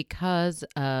 because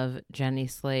of Jenny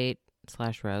Slate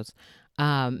 / Rose,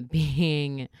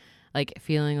 being like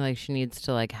feeling like she needs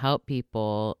to like help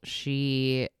people,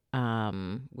 she,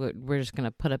 we're just going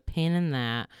to put a pin in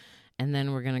that. And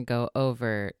then we're going to go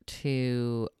over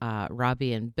to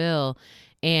Robbie and Bill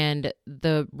and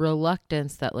the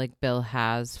reluctance that like Bill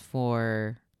has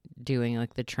for doing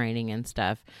like the training and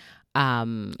stuff.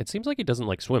 It seems like he doesn't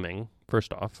like swimming,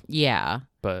 first off. Yeah.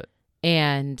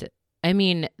 And I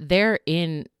mean, they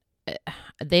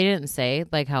didn't say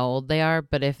like how old they are,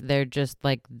 but if they're just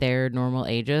like their normal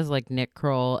ages, like Nick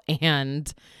Kroll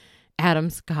and Adam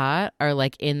Scott are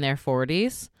like in their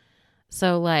 40s.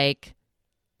 So like,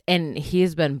 and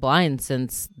he's been blind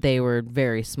since they were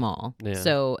very small. Yeah.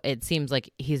 So it seems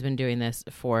like he's been doing this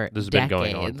for This has decades.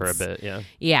 been going on for a bit, yeah.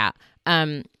 Yeah.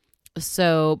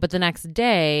 So, but the next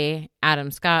day,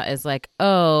 Adam Scott is like,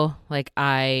 oh, like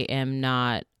I am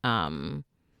not,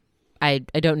 I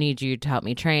don't need you to help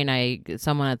me train.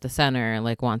 Someone at the center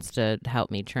like wants to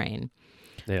help me train.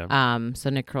 Yeah. So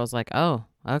Nick Kroll's like, oh,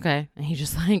 okay. And he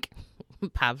just like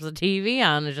pops the TV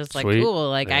on. It's just like, Sweet. cool.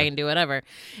 Like Yeah. I can do whatever.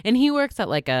 And he works at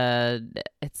like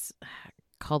it's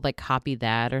called like Copy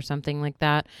That or something like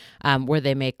that, where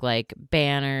they make like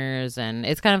banners and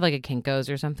it's kind of like a Kinko's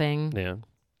or something. Yeah.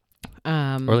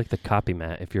 Or like the copy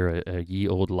mat if you're a ye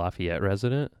old Lafayette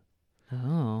resident.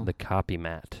 Oh. The copy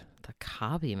mat. The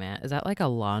copy mat. Is that like a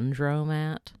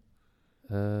laundromat?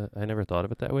 I never thought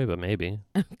of it that way, but maybe.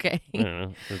 Okay. I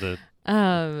don't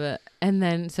know. And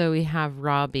then so we have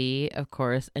Robbie, of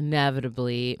course,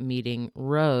 inevitably meeting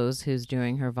Rose, who's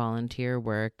doing her volunteer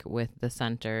work with the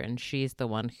center, and she's the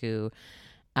one who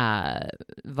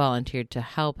volunteered to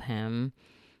help him.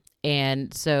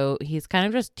 And so he's kind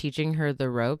of just teaching her the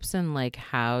ropes and like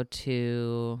how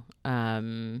to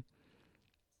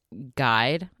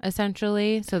guide,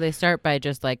 essentially. So they start by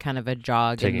just like kind of a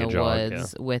jog Taking in the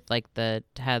woods with like the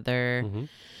tether. Mm-hmm.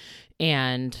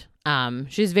 And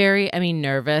she's very,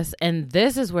 nervous. And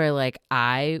this is where like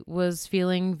I was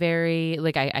feeling very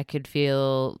like I could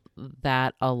feel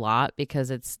that a lot,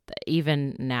 because it's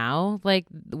even now, like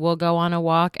we'll go on a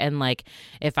walk and like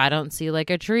if I don't see like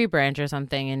a tree branch or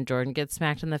something and Jordan gets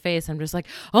smacked in the face, I'm just like,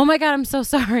 oh my God, I'm so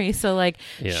sorry. So like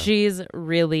she's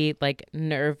really like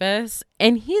nervous,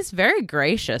 and he's very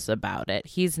gracious about it.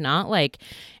 He's not like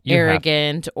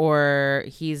arrogant or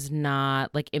he's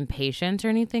not like impatient or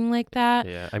anything like that.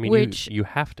 Yeah, I mean, which you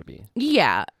have to be.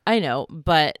 Yeah, I know,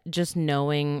 but just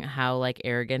knowing how like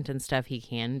arrogant and stuff he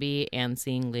can be, and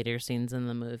seeing later scenes in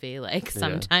the movie, like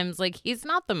sometimes like he's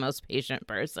not the most patient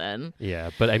person.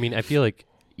 Yeah, but I mean, I feel like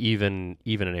even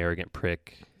an arrogant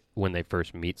prick, when they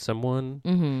first meet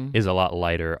someone, is a lot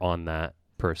lighter on that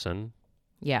person.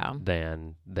 Yeah.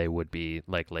 Than they would be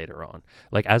like later on.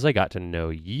 Like as I got to know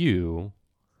you,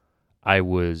 I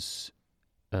was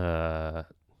so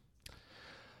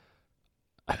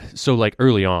like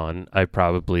early on, I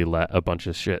probably let a bunch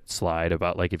of shit slide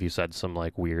about like if you said some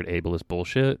like weird ableist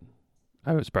bullshit,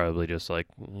 I was probably just like,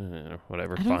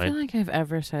 whatever, I don't fine. feel like I've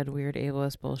ever said weird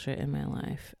ableist bullshit in my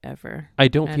life, ever. I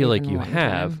don't feel like you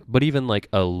have, but even like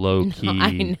a low key,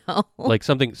 I know, like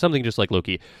something just like low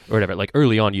key or whatever. Like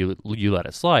early on, you let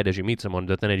it slide as you meet someone,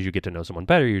 but then as you get to know someone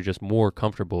better, you're just more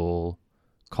comfortable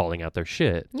calling out their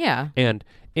shit. Yeah. And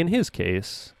in his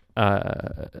case,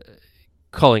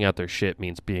 calling out their shit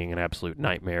means being an absolute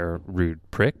nightmare, rude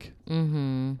prick.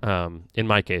 Mm-hmm. In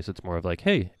my case, it's more of like,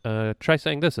 hey, try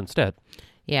saying this instead.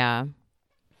 Yeah.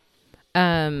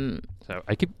 So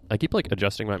I keep like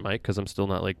adjusting my mic because I'm still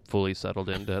not like fully settled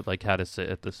into like how to sit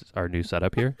at our new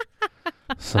setup here.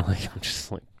 So like I'm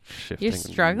just like shifting. You're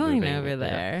struggling over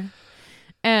there.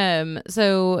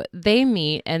 So they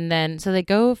meet, and then so they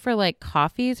go for like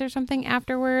coffees or something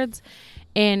afterwards.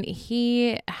 And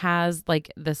he has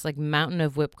like this like mountain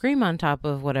of whipped cream on top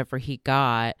of whatever he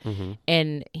got. Mm-hmm.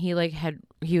 And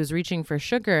he was reaching for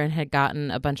sugar and had gotten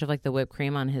a bunch of like the whipped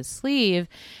cream on his sleeve.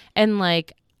 And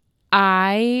like,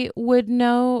 I would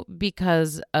know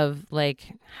because of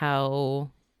like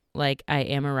how like I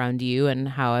am around you and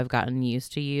how I've gotten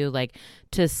used to you, like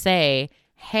to say,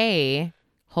 hey,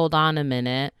 hold on a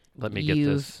minute. Let me get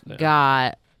this. You've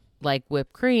got like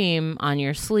whipped cream on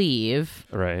your sleeve.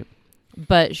 Right.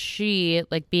 But she,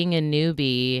 like, being a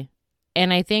newbie,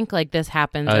 and I think, like, this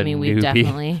happens. I mean, we've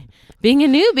definitely being a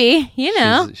newbie, you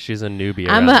know. She's a newbie.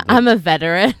 I'm a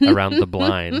veteran around the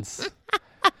blinds.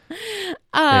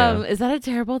 Is that a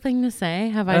terrible thing to say?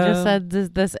 Have I just said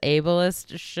this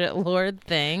ableist shitlord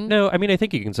thing? No, I mean, I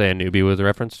think you can say a newbie with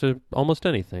reference to almost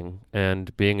anything,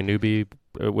 and being a newbie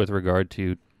with regard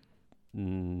to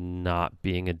not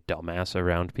being a dumbass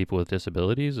around people with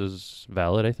disabilities is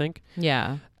valid, I think.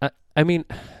 Yeah. I mean,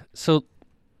 so,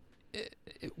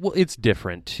 well, it's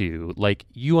different too. Like,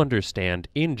 you understand,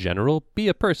 in general, be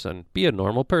a person, be a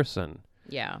normal person.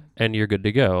 Yeah. And you're good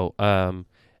to go.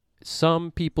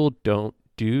 Some people don't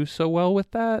do so well with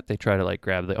that. They try to, like,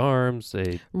 grab the arms.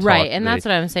 And that's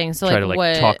what I'm saying. So, try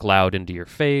to talk loud into your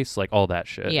face, like all that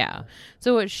shit. Yeah.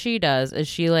 So what she does is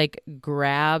she, like,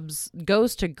 goes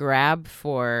to grab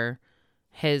for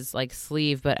his, like,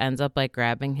 sleeve, but ends up, like,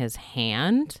 grabbing his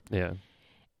hand. Yeah.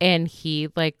 And he,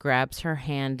 like, grabs her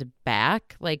hand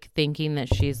back, like, thinking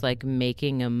that she's, like,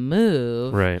 making a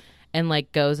move. Right. And,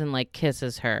 like, goes and, like,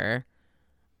 kisses her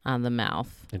on the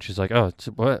mouth. And she's like, oh,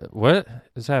 what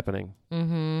is happening?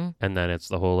 Mm-hmm. And then it's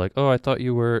the whole, like, oh, I thought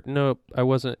you were, nope, I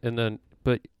wasn't. And then,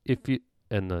 but if you,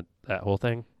 and that whole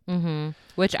thing. Mm-hmm.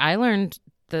 Which I learned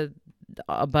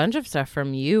a bunch of stuff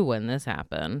from you when this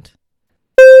happened.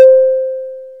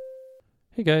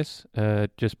 Hey guys,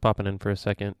 just popping in for a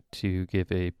second to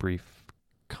give a brief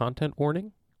content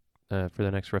warning. For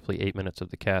the next roughly 8 minutes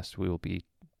of the cast, we will be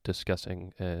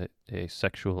discussing a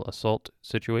sexual assault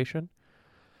situation.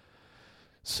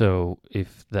 So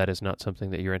if that is not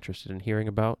something that you're interested in hearing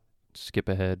about, skip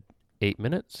ahead 8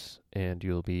 minutes and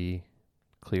you'll be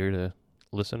clear to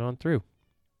listen on through.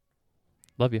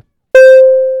 Love you.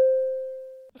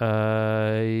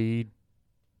 I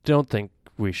don't think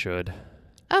we should.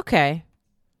 Okay.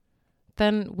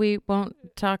 Then we won't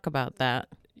talk about that.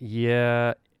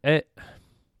 Yeah.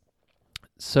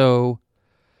 So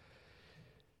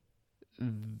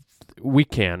we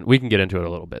can get into it a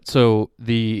little bit. So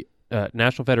the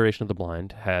National Federation of the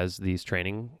Blind has these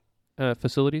training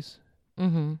facilities.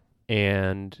 Mm-hmm.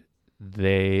 And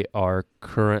they are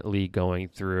currently going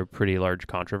through a pretty large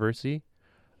controversy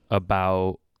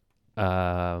about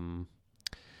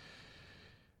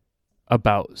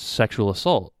sexual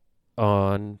assault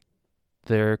on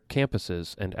their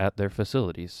campuses and at their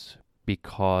facilities,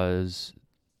 because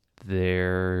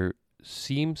there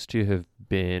seems to have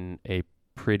been a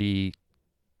pretty,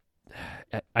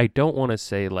 I don't want to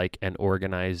say like an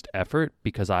organized effort,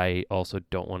 because I also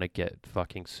don't want to get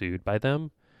fucking sued by them,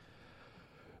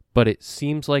 but it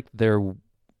seems like there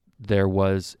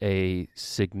was a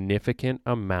significant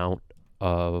amount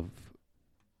of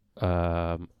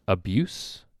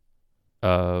abuse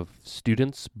of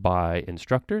students by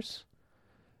instructors.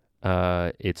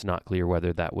 It's not clear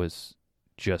whether that was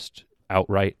just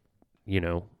outright,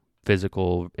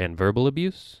 physical and verbal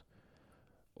abuse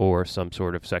or some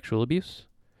sort of sexual abuse.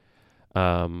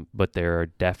 But there are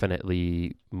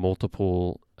definitely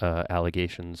multiple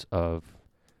allegations of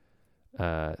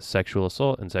sexual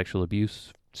assault and sexual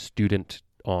abuse student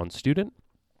on student.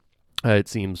 It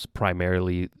seems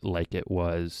primarily like it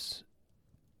was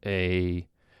a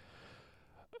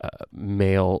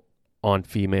male on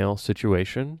female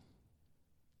situation.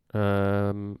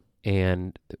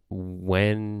 And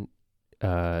when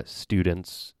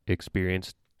students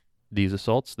experienced these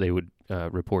assaults, they would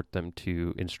report them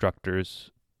to instructors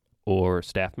or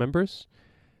staff members,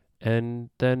 and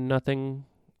then nothing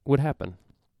would happen.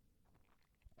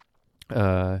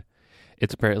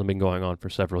 It's apparently been going on for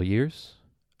several years.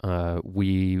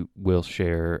 We will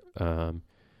share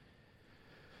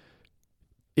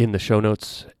in the show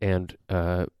notes and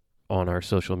on our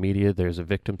social media, there's a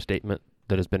victim statement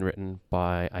that has been written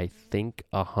by, I think,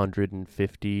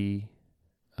 150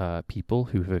 people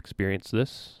who have experienced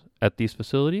this at these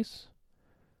facilities.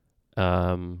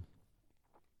 And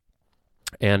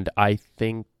I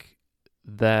think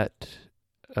that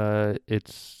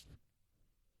it's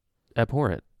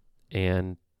abhorrent,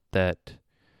 and that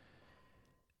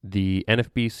the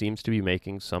NFB seems to be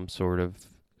making some sort of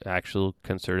actual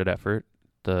concerted effort.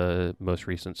 The most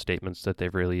recent statements that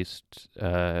they've released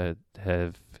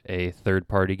have a third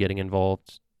party getting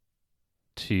involved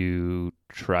to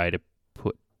try to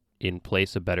put in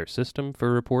place a better system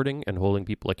for reporting and holding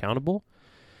people accountable,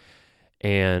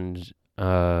 and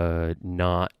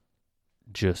not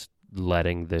just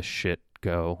letting this shit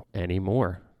go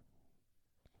anymore.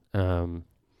 And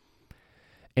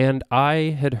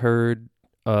I had heard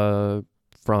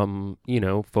from,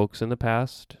 folks in the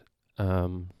past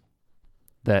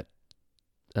that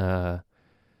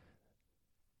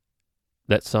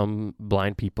some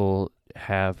blind people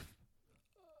have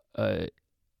that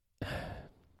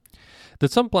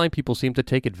some blind people seem to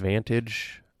take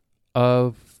advantage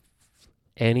of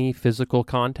any physical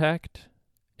contact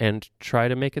and try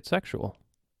to make it sexual.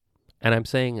 And I'm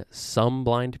saying some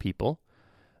blind people,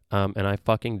 and I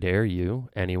fucking dare you,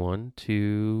 anyone,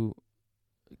 to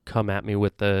come at me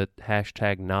with the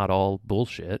hashtag not all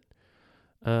bullshit,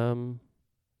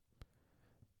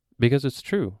 because it's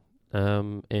true.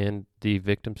 And the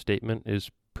victim statement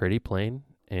is pretty plain,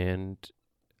 and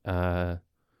I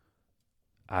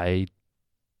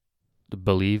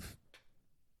believe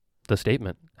the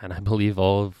statement, and I believe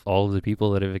all of the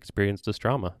people that have experienced this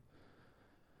trauma.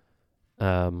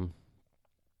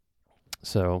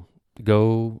 So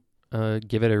go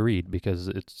give it a read, because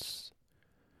it's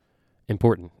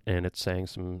important and it's saying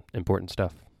some important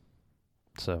stuff.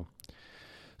 So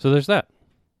there's that.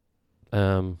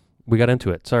 We got into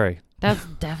it. Sorry. That's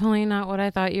definitely not what I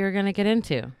thought you were going to get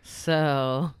into.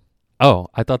 So. Oh,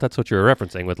 I thought that's what you were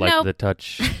referencing with, like, nope. the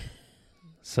touch.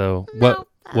 So no,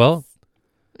 well.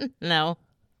 No.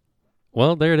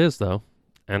 Well, there it is, though.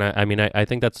 And I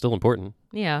think that's still important.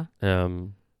 Yeah.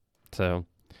 So,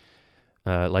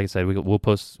 like I said, we'll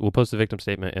post the victim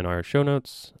statement in our show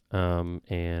notes. Yeah,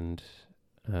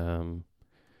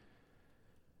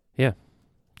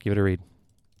 give it a read.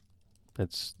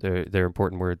 They're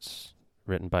important words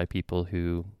written by people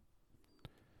who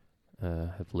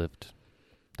have lived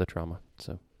the trauma.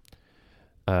 So,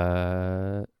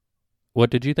 what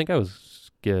did you think I was?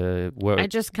 I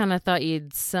just kind of thought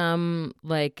you'd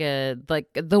like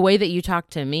the way that you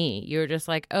talked to me. You were just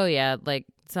like, oh yeah, like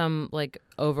some like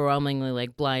overwhelmingly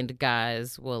like blind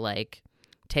guys will like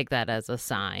take that as a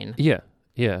sign. Yeah.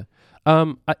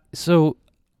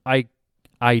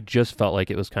 I just felt like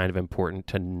it was kind of important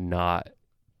to not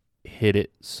hit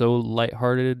it so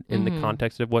lighthearted in the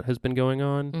context of what has been going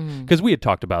on, because we had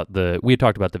talked about the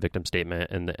victim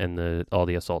statement and all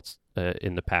the assaults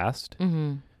in the past,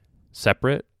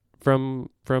 separate from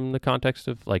the context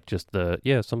of like just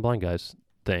some blind guys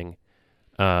thing,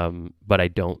 but I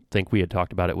don't think we had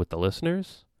talked about it with the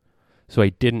listeners, so I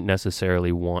didn't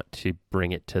necessarily want to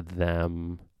bring it to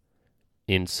them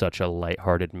in such a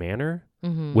lighthearted manner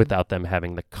without them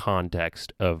having the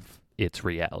context of its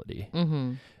reality.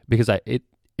 Because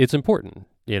it's important,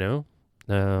 you know?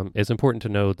 It's important to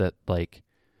know that, like,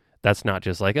 that's not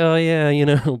just like, oh yeah, you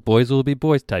know, boys will be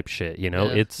boys type shit, you know?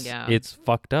 It's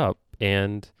fucked up.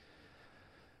 And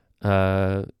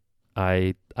I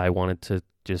wanted to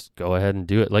just go ahead and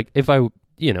do it. Like, if I,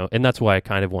 you know, and that's why I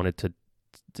kind of wanted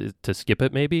to skip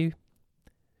it maybe.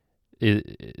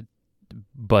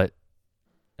 But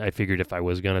I figured if I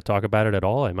was going to talk about it at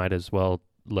all, I might as well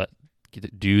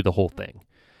do the whole thing.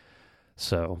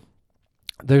 So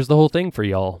there's the whole thing for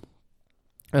y'all.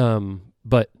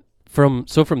 But from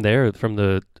there, from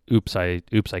the oops I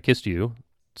kissed you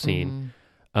scene,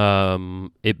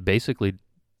 it basically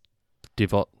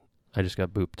I just got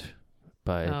booped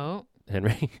by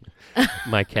Henry.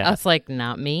 My cat. That's like,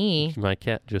 not me. My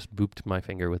cat just booped my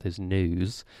finger with his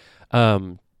nose.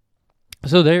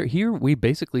 So here we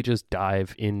basically just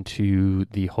dive into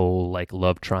the whole like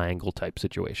love triangle type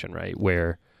situation, right?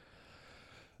 Where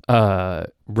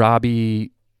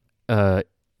Robbie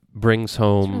brings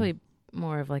home. It's really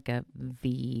more of like a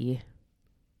V.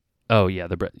 Oh yeah,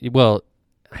 well,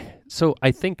 so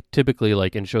I think typically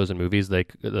like in shows and movies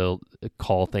they'll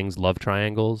call things love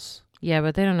triangles. Yeah,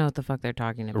 but they don't know what the fuck they're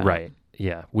talking about. Right.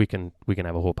 Yeah, we can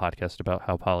have a whole podcast about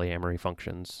how polyamory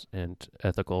functions and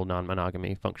ethical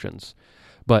non-monogamy functions.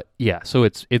 But yeah, so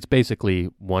it's basically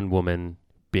one woman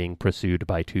being pursued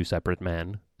by two separate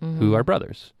men who are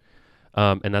brothers.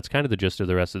 And that's kind of the gist of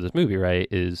the rest of this movie, right?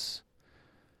 Is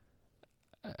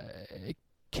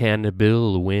can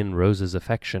Bill win Rose's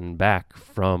affection back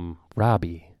from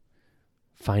Robbie?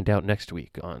 Find out next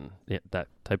week on that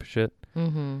type of shit.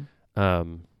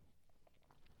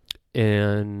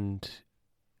 And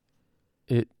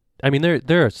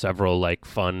there are several like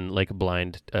fun, like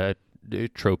blind,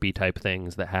 tropey type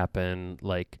things that happen,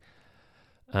 like,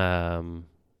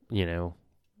 you know,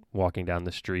 walking down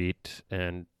the street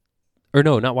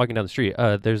not walking down the street.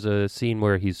 There's a scene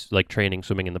where he's like training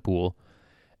swimming in the pool,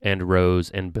 and Rose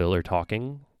and Bill are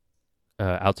talking,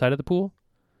 outside of the pool.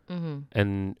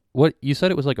 And what you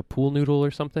said, it was like a pool noodle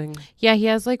or something? Yeah, he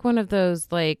has like one of those,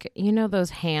 like, you know, those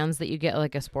hands that you get at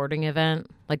like a sporting event,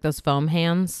 like those foam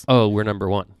hands. Oh, we're number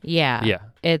one. Yeah.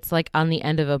 It's like on the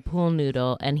end of a pool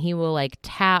noodle, and he will like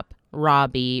tap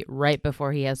Robbie right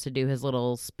before he has to do his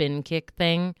little spin kick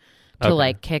thing to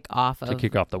like kick off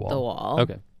the wall.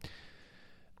 Okay.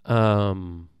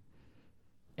 And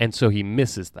so he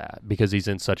misses that because he's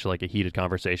in such like a heated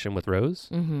conversation with Rose.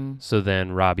 So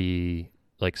then Robbie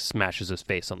like smashes his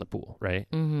face on the pool, right?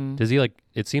 Mm-hmm. Does he like?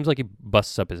 It seems like he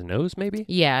busts up his nose, maybe.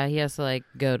 Yeah, he has to like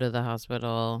go to the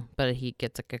hospital, but he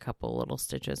gets like a couple little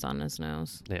stitches on his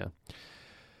nose. Yeah.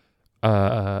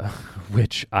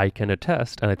 Which I can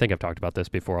attest, and I think I've talked about this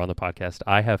before on the podcast.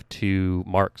 I have 2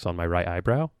 marks on my right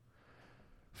eyebrow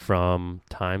from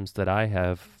times that I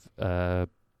have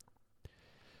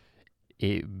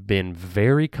been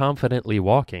very confidently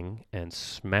walking and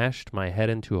smashed my head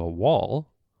into a wall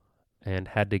and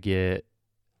had to get,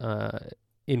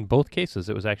 in both cases,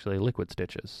 it was actually liquid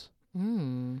stitches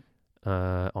on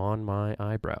my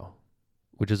eyebrow,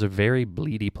 which is a very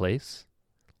bleedy place.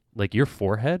 Like your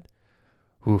forehead,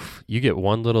 oof, you get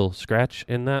one little scratch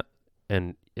in that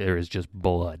and there is just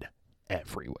blood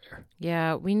everywhere.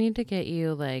 Yeah, we need to get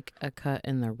you like a cut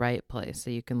in the right place so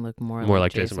you can look more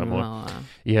like Jason Momoa.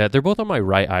 Yeah, they're both on my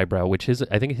right eyebrow, which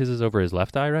I think his is over his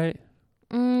left eye, right?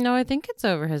 No, I think it's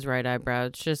over his right eyebrow.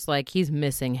 It's just like he's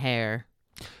missing hair.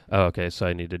 Oh, okay. So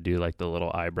I need to do like the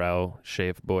little eyebrow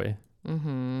shave boy.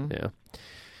 Mm-hmm. Yeah.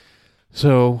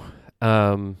 So,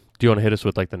 do you want to hit us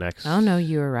with like the next? Oh, no,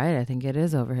 you were right. I think it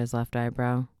is over his left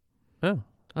eyebrow. Oh.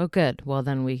 Oh, good. Well,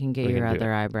 then we can get your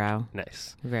other eyebrow.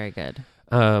 Nice. Very good.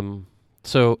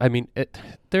 So, I mean,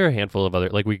 there are a handful of other,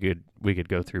 like we could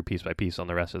go through piece by piece on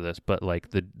the rest of this, but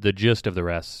like the gist of the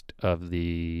rest of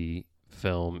the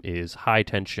film is high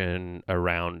tension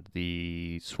around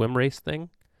the swim race thing.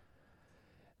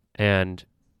 And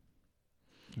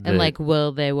like,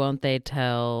 will they, won't they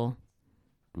tell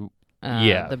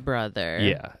the brother?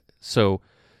 Yeah. So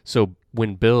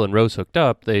when Bill and Rose hooked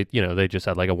up, they just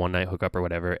had like a one night hookup or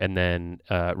whatever. And then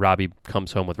Robbie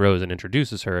comes home with Rose and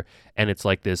introduces her. And it's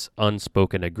like this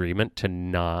unspoken agreement to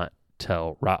not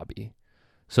tell Robbie.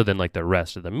 So then like the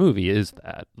rest of the movie is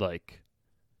that like,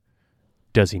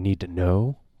 does he need to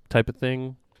know type of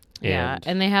thing? Yeah.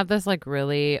 And they have this like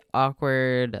really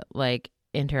awkward like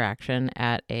interaction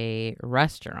at a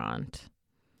restaurant.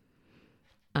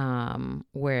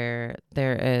 Where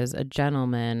there is a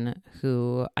gentleman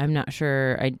who I'm not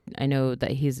sure. I know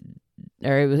that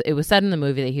it was said in the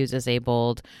movie that he was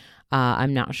disabled.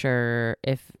 I'm not sure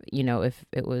if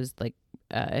it was like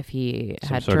if he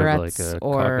some had sort Tourette's of like a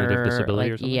or cognitive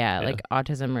disability like or something. like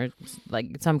autism or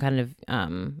like some kind of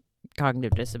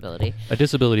cognitive disability. A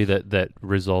disability that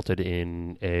resulted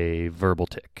in a verbal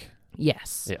tic.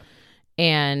 Yes. Yeah.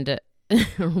 And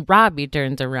Robbie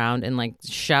turns around and like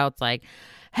shouts like,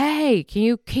 "Hey, can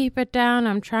you keep it down?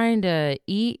 I'm trying to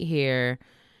eat here."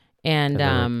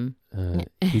 And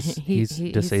he's disabled. He's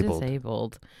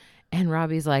disabled. And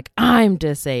Robbie's like, "I'm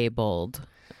disabled."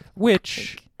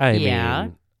 Which I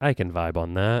mean, I can vibe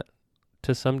on that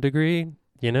to some degree,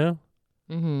 you know?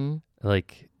 Mm-hmm.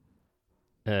 Like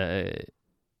God,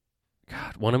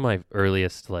 one of my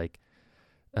earliest like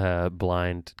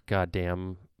blind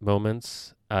goddamn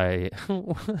moments, I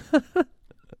don't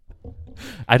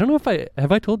know if I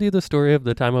told you the story of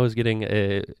the time I was getting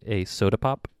a soda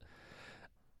pop.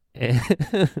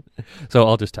 So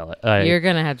I'll just tell it. You're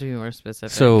gonna have to be more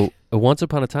specific. So once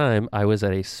upon a time, I was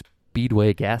at a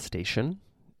Speedway gas station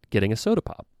getting a soda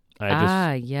pop.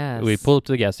 Yes. We pulled up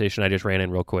to the gas station. I just ran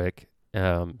in real quick,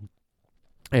 and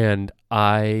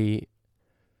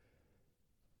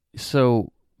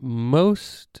so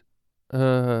most,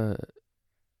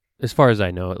 as far as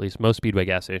I know, at least most Speedway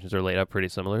gas stations are laid out pretty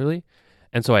similarly.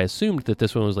 And so I assumed that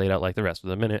this one was laid out like the rest of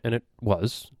them, and it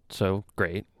was. So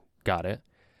great. Got it.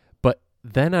 But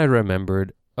then I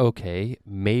remembered, okay,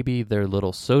 maybe their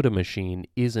little soda machine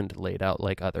isn't laid out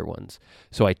like other ones.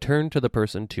 So I turned to the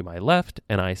person to my left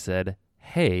and I said,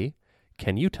 "Hey,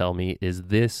 can you tell me, is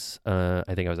this, I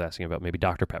think I was asking about maybe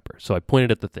Dr. Pepper." So I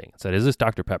pointed at the thing and said, "Is this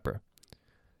Dr. Pepper?"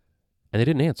 And they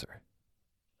didn't answer.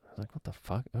 I was like, what the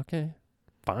fuck? Okay,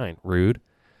 fine, rude.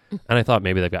 And I thought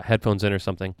maybe they've got headphones in or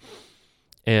something.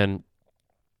 And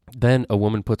then a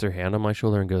woman puts her hand on my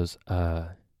shoulder and goes,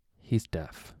 he's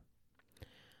deaf.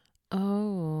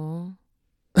 Oh.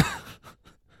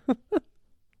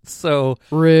 So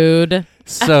rude.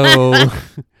 So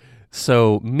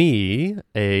me,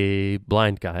 a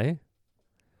blind guy,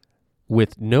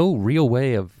 with no real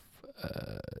way of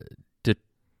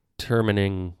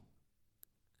determining,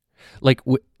 like,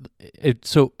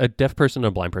 so a deaf person and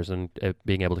a blind person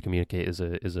being able to communicate is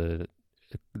a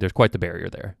there's quite the barrier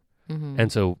there. Mm-hmm.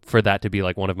 And so for that to be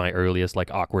like one of my earliest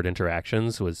like awkward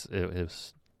interactions was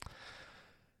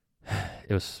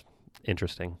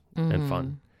interesting and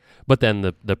fun. But then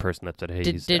the person that said, "Hey,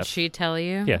 he's did deaf." she tell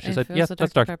you? Yeah, she said, "Yep,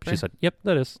 that's Dr. Pepper." She said, "Yep,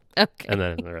 that is." Okay. And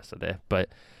then the rest of the day. But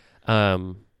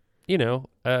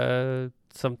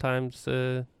sometimes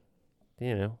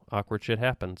awkward shit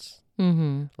happens.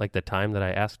 Mm-hmm. Like the time that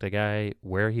I asked a guy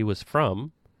where he was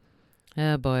from.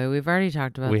 Oh boy, we've already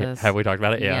talked about this. Have we talked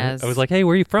about it? Yeah. Yes. I was like, hey,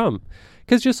 where are you from?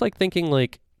 Because just like thinking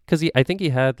like, because I think he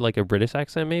had like a British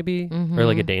accent maybe, or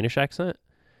like a Danish accent.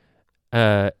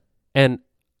 And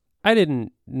I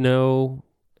didn't know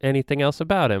anything else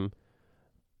about him,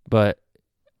 but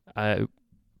I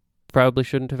probably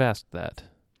shouldn't have asked that.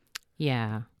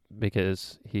 Yeah.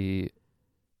 Because you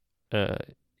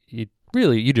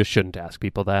just shouldn't ask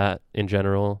people that in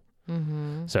general.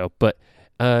 Mm-hmm. So, but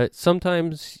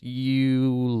sometimes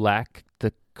you lack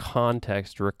the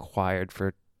context required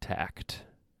for tact,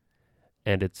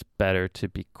 and it's better to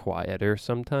be quieter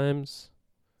sometimes.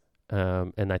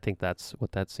 And I think that's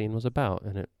what that scene was about,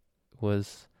 and it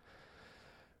was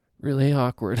really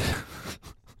awkward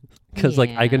because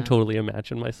like I can totally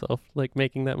imagine myself like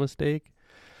making that mistake,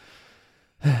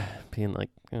 being like,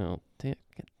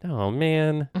 oh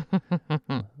man.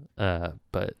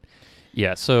 But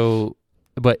yeah, so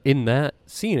but in that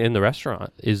scene in the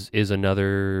restaurant is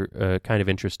another kind of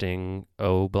interesting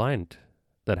blind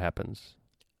that happens.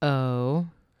 Oh.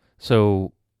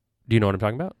 So do you know what I'm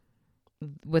talking about?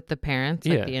 With the parents?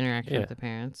 Like the interaction with the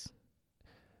parents?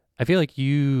 I feel like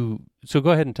so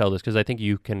go ahead and tell this because I think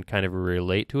you can kind of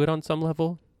relate to it on some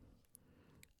level.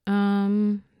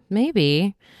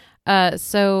 Maybe.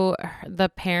 So the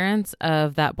parents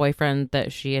of that boyfriend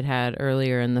that she had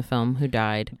earlier in the film who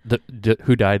died.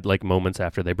 Who died like moments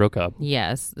after they broke up.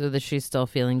 Yes, that she's still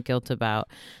feeling guilt about.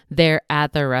 They're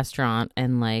at the restaurant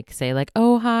and like say like,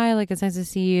 oh, hi, like it's nice to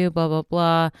see you, blah, blah,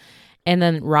 blah. And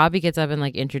then Robbie gets up and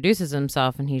like introduces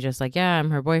himself and he's just like, yeah,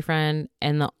 I'm her boyfriend.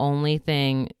 And the only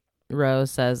thing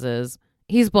Rose says is,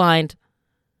 he's blind.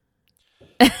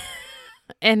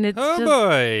 And it's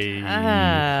boy.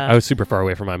 I was super far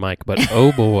away from my mic, but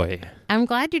oh boy. I'm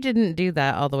glad you didn't do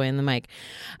that all the way in the mic.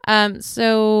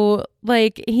 So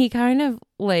like he kind of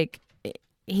like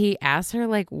he asked her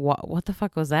like what the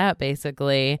fuck was that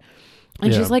basically?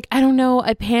 And she's like, I don't know,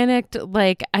 I panicked,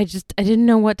 like I didn't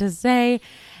know what to say.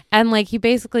 And like he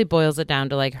basically boils it down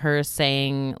to like her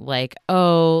saying like,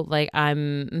 oh, like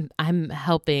I'm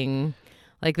helping.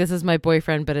 Like, this is my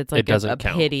boyfriend, but it's like a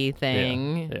pity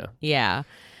thing. Yeah.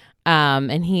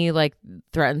 And he like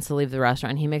threatens to leave the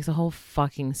restaurant. He makes a whole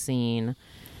fucking scene.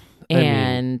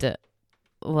 And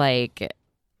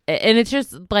it's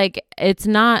just like, it's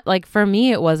not like, for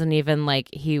me, it wasn't even like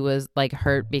he was like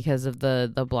hurt because of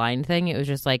the blind thing. It was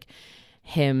just like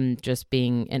him just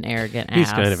being an arrogant ass.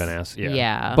 He's kind of an ass.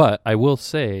 Yeah. But I will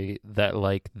say that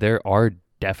like there are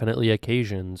definitely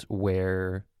occasions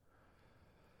where,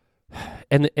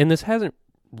 and this hasn't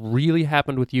really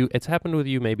happened with you. It's happened with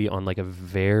you maybe on like a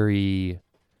very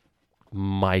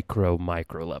micro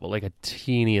level, like a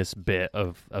teeniest bit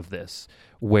of this,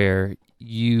 where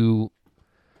you,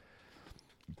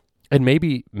 and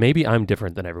maybe I'm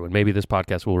different than everyone. Maybe this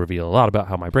podcast will reveal a lot about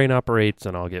how my brain operates,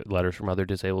 and I'll get letters from other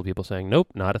disabled people saying, nope,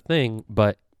 not a thing.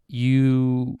 But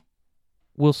you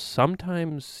will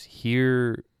sometimes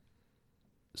hear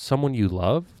someone you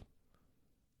love,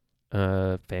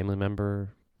 family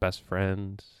member, best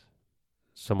friend,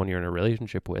 someone you're in a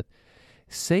relationship with,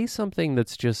 say something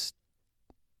that's just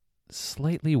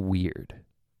slightly weird.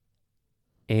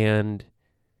 And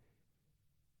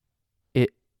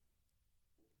it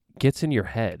gets in your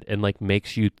head and like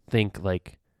makes you think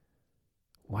like,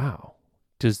 wow,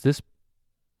 is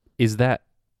that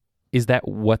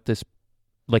what this,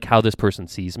 like how this person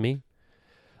sees me?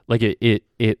 Like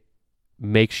it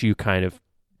makes you kind of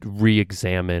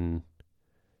re-examine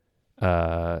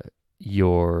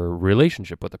your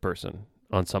relationship with a person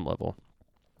on some level.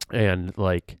 And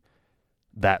like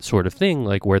that sort of thing,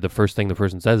 like where the first thing the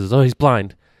person says is, oh, he's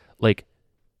blind. Like,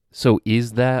 so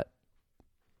is that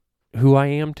who I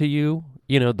am to you?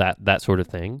 You know, that sort of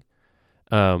thing.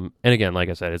 And again, like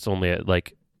I said, it's only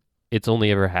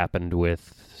ever happened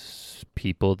with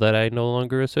people that I no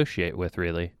longer associate with,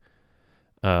 really.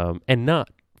 And not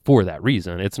for that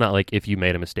reason. It's not like if you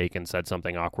made a mistake and said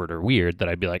something awkward or weird that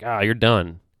I'd be like, you're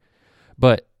done.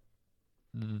 But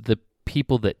the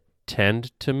people that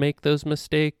tend to make those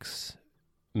mistakes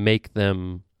make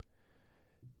them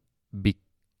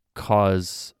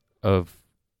because of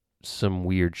some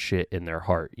weird shit in their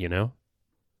heart, you know?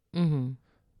 Mm-hmm.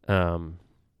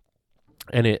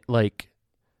 And it like,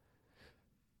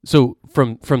 so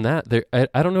from that, there,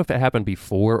 I don't know if it happened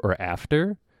before or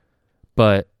after,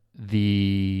 but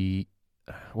Bill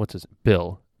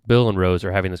and Rose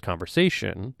are having this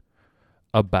conversation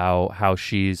about how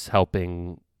she's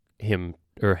helping him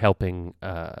or helping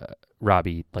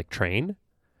Robbie like train.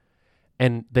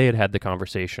 And they had the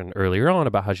conversation earlier on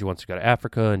about how she wants to go to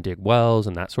Africa and dig wells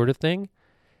and that sort of thing.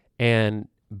 And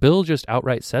Bill just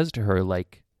outright says to her,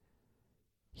 like,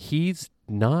 he's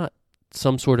not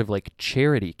some sort of like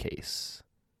charity case.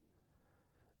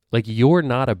 Like, you're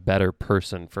not a better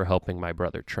person for helping my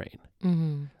brother train.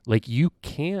 Mm-hmm. Like, you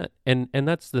can't. And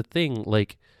that's the thing.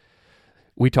 Like,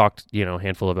 we talked, a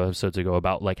handful of episodes ago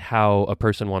about like how a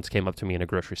person once came up to me in a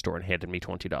grocery store and handed me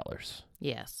 $20.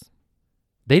 Yes.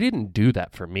 They didn't do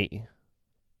that for me.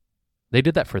 They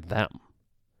did that for them.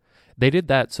 They did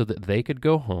that so that they could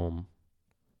go home.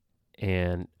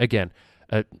 And again,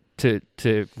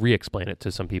 to re-explain it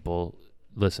to some people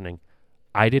listening,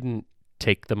 I didn't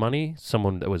take the money.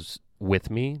 Someone that was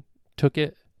with me took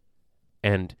it,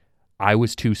 and I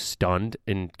was too stunned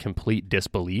in complete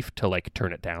disbelief to like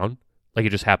turn it down. Like, it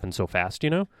just happened so fast,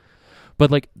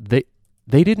 But like they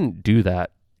didn't do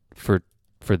that for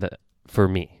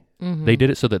me. Mm-hmm. They did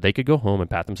it so that they could go home and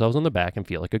pat themselves on the back and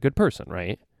feel like a good person,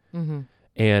 right? Mm-hmm.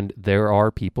 And there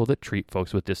are people that treat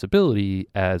folks with disability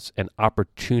as an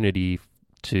opportunity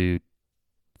to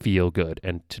feel good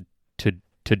and to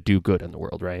do good in the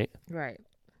world, right? Right.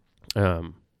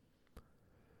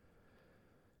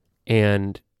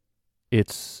 And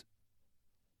it's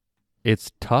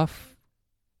tough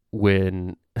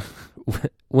when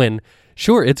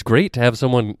sure, it's great to have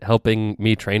someone helping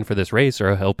me train for this race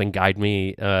or helping guide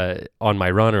me on my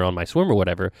run or on my swim or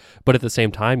whatever. But at the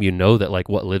same time, that like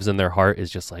what lives in their heart is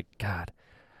just like, God,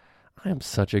 I am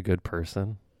such a good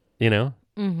person,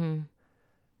 Mm-hmm.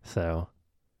 So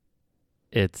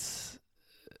it's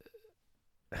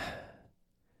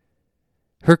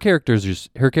her character's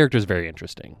very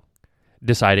interesting.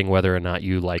 Deciding whether or not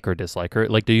you like or dislike her.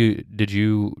 Like, did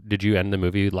you end the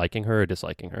movie liking her or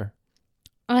disliking her?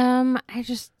 I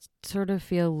just sort of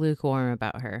feel lukewarm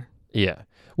about her. Yeah.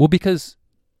 Well, because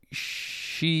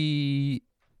you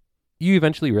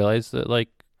eventually realize that like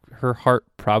her heart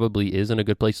probably is in a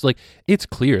good place. Like, it's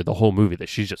clear the whole movie that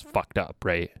she's just fucked up,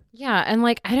 right? Yeah, and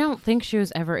like I don't think she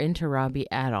was ever into Robbie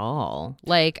at all.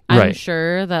 Like, I'm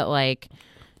sure that like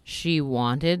she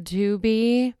wanted to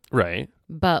be. Right.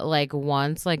 But like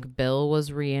once like Bill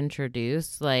was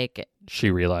reintroduced, like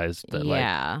she realized that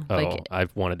like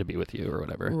I've wanted to be with you or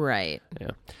whatever. Right.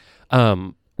 Yeah.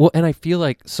 Well, and I feel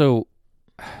like so,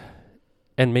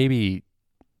 and maybe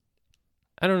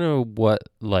I don't know what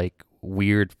like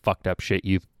weird fucked up shit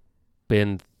you've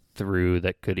been through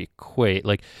that could equate.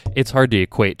 Like, it's hard to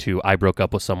equate to I broke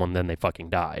up with someone then they fucking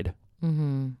died.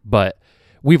 Mm-hmm. But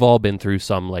we've all been through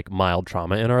some like mild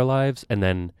trauma in our lives and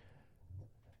then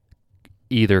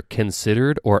either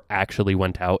considered or actually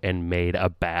went out and made a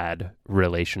bad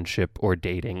relationship or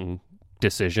dating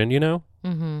decision,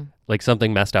 Mm-hmm. Like,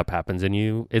 something messed up happens in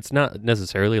you. It's not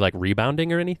necessarily like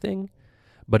rebounding or anything,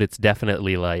 but it's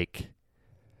definitely like,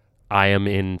 I am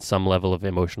in some level of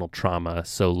emotional trauma,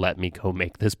 so let me go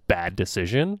make this bad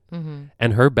decision. Mm-hmm.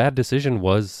 And her bad decision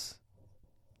was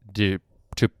to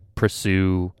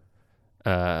pursue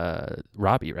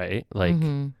Robbie, right? Like,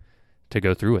 mm-hmm. to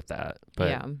go through with that. But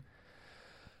yeah.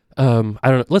 I don't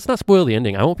know. Let's not spoil the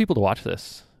ending. I want people to watch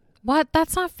this. What?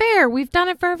 That's not fair. We've done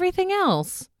it for everything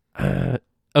else.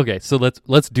 Okay, so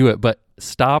let's do it. But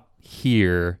stop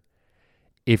here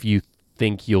if you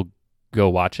think you'll go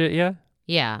watch it. Yeah.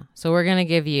 Yeah. So we're gonna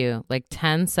give you like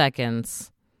 10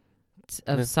 seconds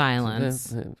of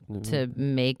silence to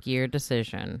make your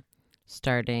decision.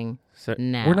 Starting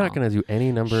now. We're not gonna do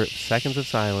any number of seconds of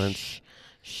silence.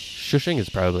 Shushing is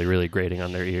probably really grating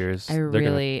on their ears.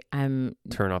 I'm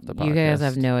turn off the podcast. You guys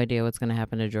have no idea what's going to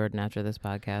happen to Jordan after this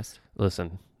podcast.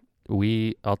 Listen,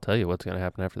 I'll tell you what's going to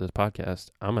happen after this podcast.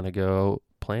 I'm going to go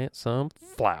plant some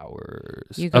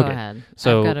flowers. You go ahead.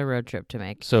 So, I've got a road trip to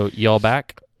make. So y'all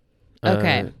back?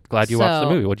 Okay. Glad you watched the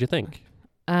movie. What'd you think?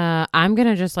 I'm going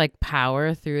to just like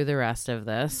power through the rest of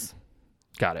this.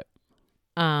 Got it.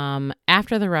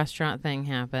 After the restaurant thing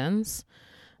happens,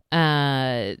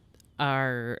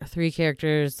 our three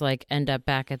characters like end up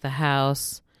back at the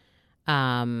house.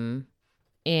 And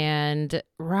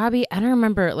Robbie, I don't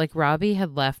remember, like Robbie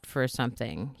had left for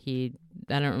something. I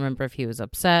don't remember if he was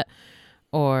upset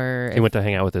or he went to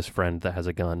hang out with his friend that has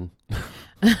a gun.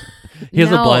 He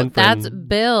has a blind friend. That's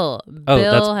Bill.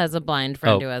 Bill has a blind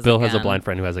friend who has a gun. Bill has a blind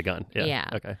friend who has a gun. Yeah.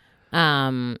 Okay.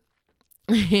 And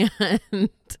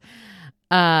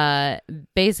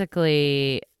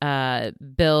basically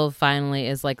Bill finally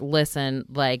is like, listen,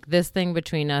 like this thing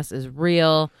between us is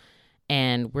real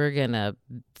and we're gonna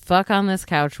fuck on this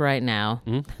couch right now.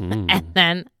 Mm-hmm. And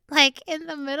then like in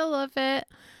the middle of it,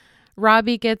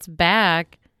 Robbie gets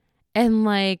back and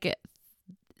like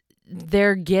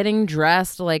they're getting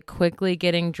dressed, like quickly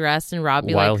getting dressed, and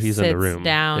Robbie while like he's sits in the room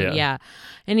down. Yeah.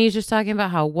 And he's just talking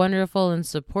about how wonderful and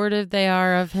supportive they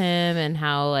are of him, and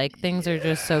how like things are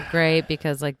just so great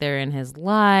because like they're in his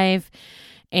life,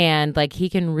 and like he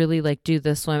can really like do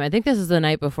the swim. I think this is the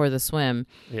night before the swim.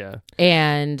 Yeah.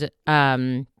 And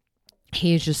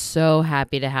he's just so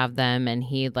happy to have them, and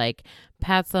he like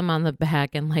pats them on the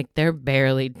back, and like they're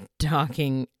barely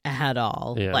talking at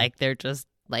all. Yeah. Like they're just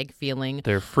like feeling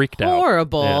they're freaked out,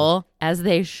 horrible, as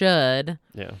they should.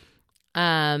 Yeah.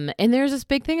 And there's this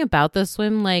big thing about the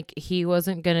swim, like he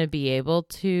wasn't gonna be able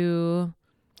to.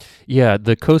 Yeah,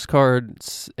 the Coast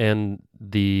Guards and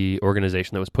the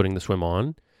organization that was putting the swim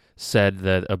on said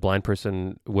that a blind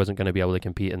person wasn't going to be able to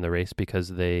compete in the race because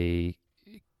they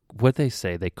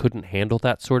couldn't handle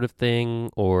that sort of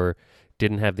thing, or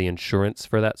didn't have the insurance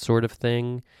for that sort of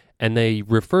thing. And they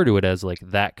refer to it as like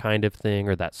that kind of thing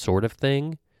or that sort of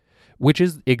thing, which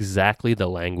is exactly the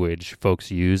language folks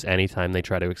use anytime they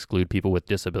try to exclude people with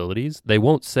disabilities. They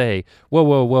won't say, whoa,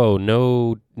 whoa, whoa,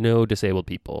 no disabled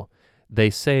people. They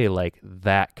say like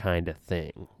that kind of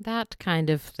thing. That kind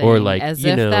of thing. Or like, as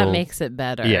if that makes it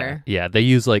better. Yeah. They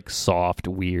use like soft,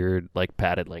 weird, like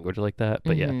padded language like that.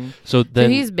 But yeah. So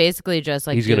then he's basically just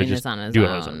like doing this on his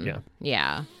own. Yeah.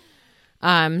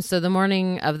 Yeah. So the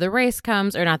morning of the race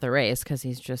comes, or not the race, because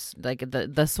he's just like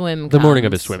the swim. The morning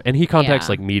of his swim, and he contacts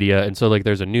like media, and so like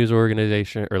there's a news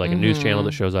organization or like a news channel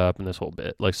that shows up, and this whole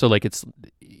bit, like so like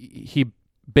he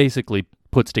basically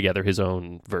puts together his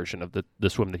own version of the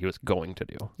swim that he was going to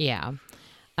do. Yeah.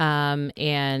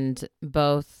 And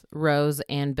both Rose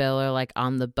and Bill are like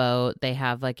on the boat. They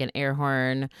have like an air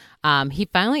horn.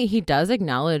 He does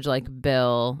acknowledge like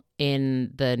Bill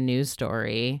in the news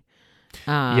story.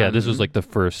 This was like the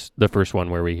first one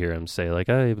where we hear him say like,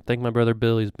 I thank my brother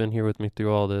Bill, he's been here with me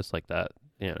through all this, like that,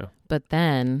 you know. But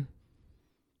then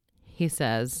he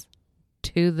says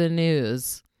to the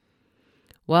news,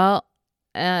 well,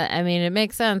 I mean, it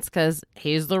makes sense because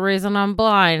he's the reason I'm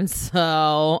blind.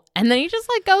 So, and then he just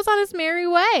like goes on his merry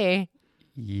way.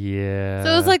 Yeah.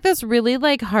 So it was like this really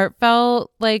like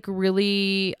heartfelt, like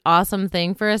really awesome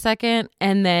thing for a second,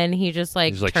 and then he just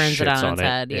like turns it on its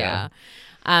head. Yeah.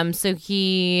 So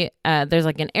there's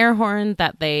like an air horn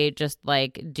that they just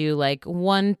like do like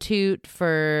one toot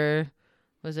for,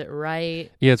 was it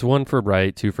right? Yeah, it's one for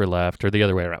right, two for left, or the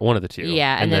other way around, one of the two.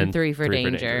 Yeah, and then three for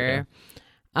danger.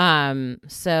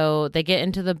 So they get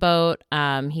into the boat.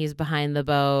 He's behind the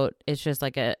boat. It's just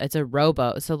like it's a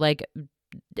rowboat. So like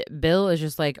Bill is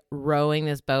just like rowing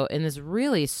this boat in this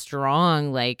really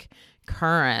strong like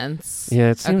currents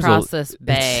across this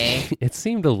bay. It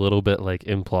seemed a little bit like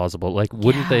implausible. Like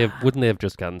wouldn't they have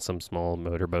just gotten some small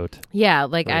motorboat? Yeah,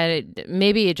 like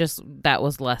maybe it just that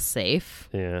was less safe.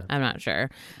 Yeah. I'm not sure.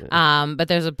 Yeah. But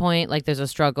there's a point, like there's a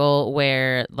struggle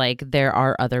where like there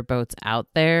are other boats out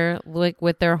there like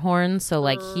with their horns. So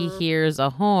like he hears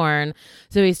a horn,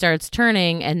 so he starts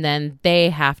turning, and then they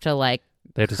have to say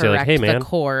like, hey man, the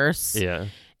course. Yeah.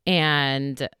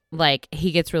 And like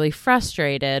he gets really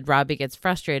frustrated. Robbie gets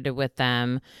frustrated with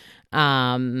them,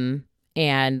 and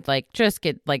like just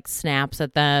snaps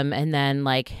at them. And then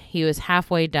like he was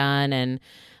halfway done, and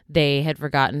they had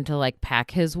forgotten to like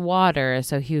pack his water,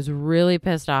 so he was really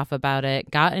pissed off about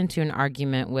it. Got into an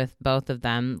argument with both of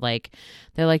them. Like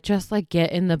they're like, just like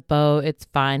get in the boat, it's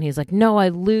fine. He's like, no, I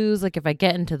lose. Like if I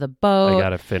get into the boat, I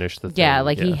gotta finish the thing. Yeah,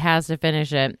 like he has to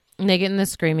finish it. And they get in the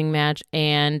screaming match,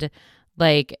 and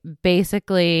like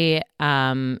basically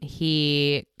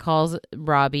he calls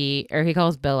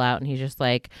Bill out, and he's just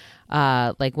like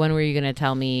when were you gonna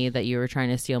tell me that you were trying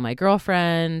to steal my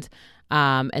girlfriend?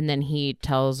 And then he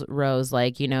tells Rose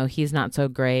like, you know, he's not so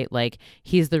great, like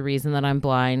he's the reason that I'm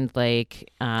blind.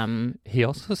 Like he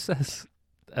also says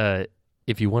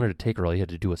if you wanted to take her, all you had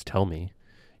to do was tell me,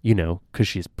 you know, because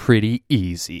she's pretty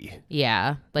easy.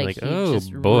 Yeah, like he's oh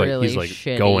just boy, really he's like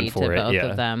shitty going for to it.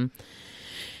 Both of them.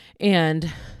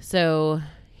 And so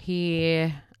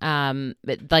he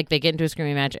like they get into a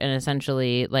screaming match, and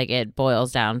essentially like it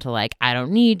boils down to like, I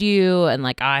don't need you, and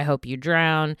like I hope you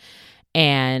drown.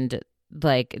 And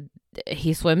like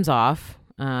he swims off,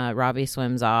 Robbie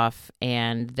swims off,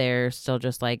 and they're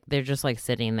just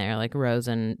sitting there, like Rose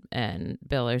and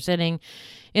Bill are sitting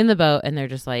in the boat, and they're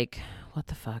just like, what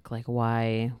the fuck? Like,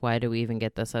 why do we even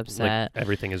get this upset? Like,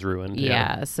 everything is ruined.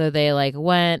 Yeah. So they like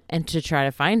went and to try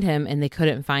to find him, and they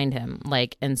couldn't find him.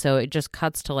 Like, and so it just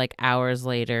cuts to like hours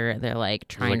later. They're like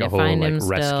trying to find him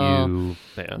rescue.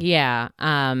 still. Yeah.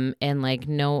 And like,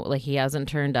 no, like he hasn't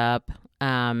turned up.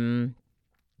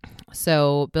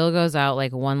 So Bill goes out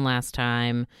like one last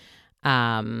time.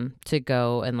 to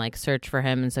go and like search for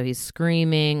him, and so he's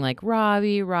screaming like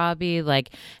Robbie, like,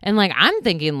 and like I'm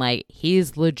thinking like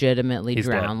he's legitimately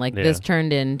drowned. Like this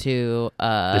turned into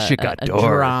this shit got a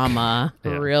drama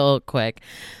real quick.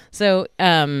 So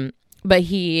but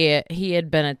he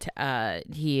had been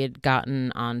he had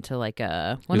gotten onto like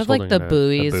one of like the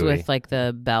buoys with like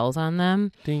the bells on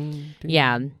them. Ding, ding.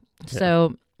 Yeah.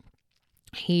 So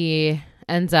he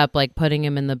ends up like putting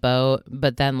him in the boat,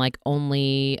 but then like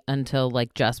only until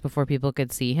like just before people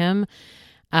could see him,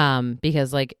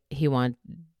 because like he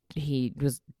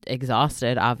was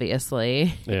exhausted,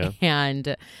 obviously. Yeah.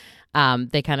 And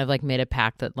they kind of like made a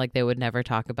pact that like they would never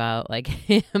talk about like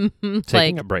him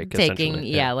taking a break,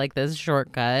 like this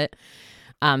shortcut.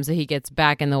 So he gets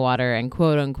back in the water and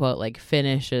quote unquote like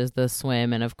finishes the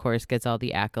swim, and of course gets all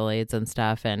the accolades and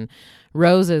stuff. And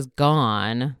Rose is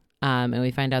gone. And we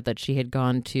find out that she had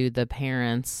gone to the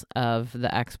parents of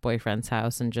the ex-boyfriend's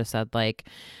house and just said, like,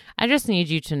 I just need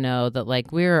you to know that,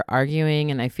 like, we were arguing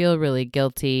and I feel really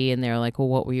guilty. And they're like, well,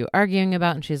 what were you arguing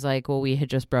about? And she's like, well, we had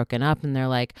just broken up. And they're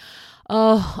like,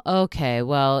 oh, okay.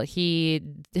 Well, he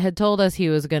had told us he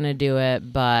was going to do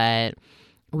it, but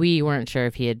we weren't sure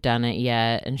if he had done it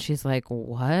yet. And she's like,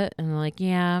 what? And they're like,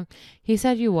 yeah, he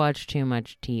said you watch too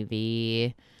much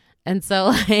TV. And so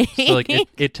like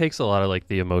it takes a lot of like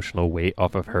the emotional weight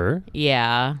off of her.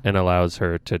 Yeah. And allows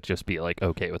her to just be like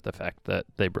okay with the fact that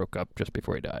they broke up just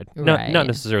before he died. Right. Not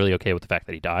necessarily okay with the fact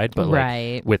that he died, but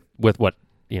like with what,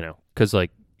 you know, because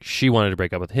like she wanted to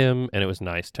break up with him, and it was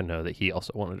nice to know that he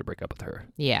also wanted to break up with her.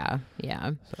 Yeah.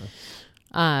 Yeah.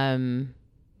 So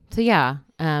yeah.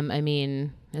 I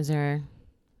mean, is there?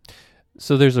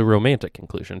 So there's a romantic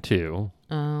conclusion too.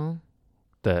 Oh.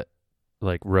 That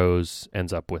like Rose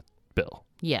ends up with Bill.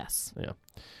 Yes. Yeah.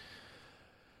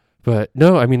 But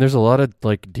no, I mean, there's a lot of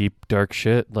like deep, dark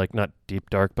shit, like not deep,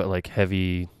 dark, but like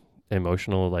heavy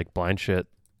emotional, like blind shit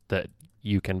that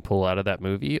you can pull out of that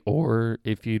movie. Or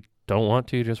if you don't want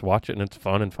to, just watch it and it's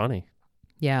fun and funny.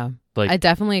 Yeah. Like, I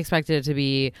definitely expected it to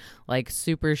be like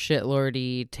super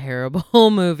shitlordy,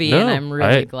 terrible movie. And I'm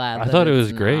really glad. I thought it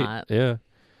was great. Yeah.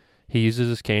 He uses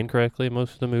his cane correctly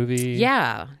most of the movie.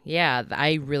 Yeah, yeah.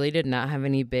 I really did not have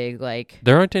any big, like...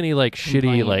 There aren't any, like, complaints.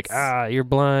 shitty, like, you're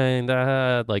blind,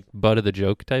 like, butt of the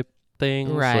joke type things.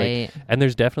 Right. Like, and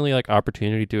there's definitely, like,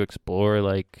 opportunity to explore,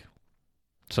 like,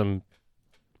 some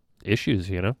issues,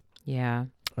 you know? Yeah.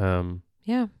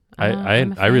 Yeah.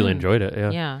 I really enjoyed it,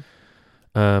 yeah.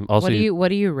 Yeah. Also... What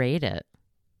do you rate it?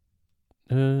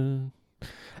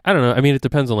 I don't know. I mean, it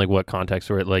depends on like what context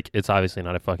where it's obviously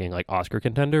not a fucking like Oscar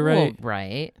contender, right? Well,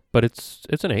 right. But it's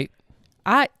an 8.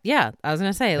 I was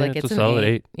gonna say like it's a solid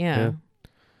 8. Yeah.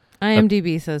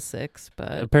 IMDb says 6,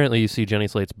 but apparently you see Jenny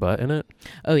Slate's butt in it.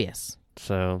 Oh yes.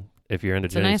 So if you're into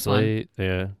Jenny Slate,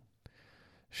 yeah,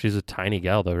 she's a tiny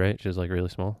gal though, right? She's like really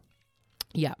small.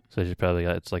 Yeah. So she's probably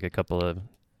got it's like a couple of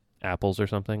apples or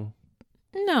something.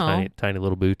 No. Tiny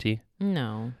little booty.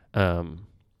 No.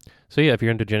 So yeah, if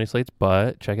you're into Jenny Slate's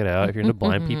butt, check it out. If you're into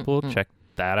blind people, check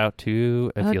that out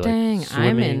too. If you dang, like swimming,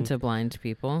 I'm into blind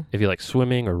people. If you like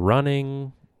swimming or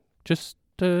running, just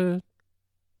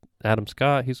Adam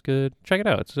Scott, he's good. Check it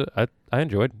out. It's I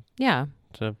enjoyed. Yeah.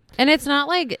 So. And it's not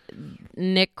like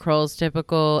Nick Kroll's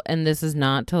typical, and this is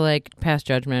not to like pass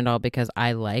judgment at all because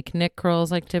I like Nick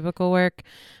Kroll's like typical work,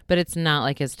 but it's not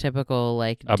like his typical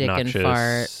like obnoxious, dick and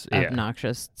fart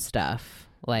obnoxious stuff.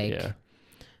 Like. Yeah.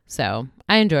 So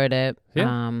I enjoyed it.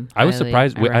 Yeah. I was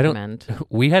surprised.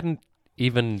 We hadn't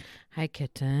even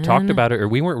talked about it, or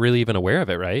we weren't really even aware of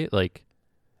it, right? Like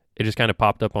it just kind of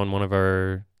popped up on one of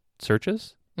our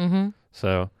searches. Mm-hmm.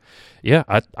 So yeah,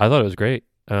 I thought it was great.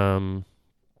 Do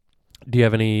you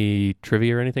have any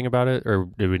trivia or anything about it, or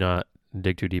did we not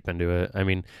dig too deep into it? I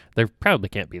mean, there probably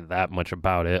can't be that much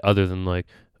about it other than like,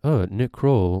 oh, Nick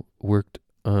Kroll worked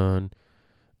on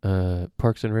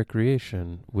Parks and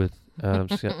Recreation with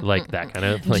like that kind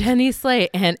of like Jenny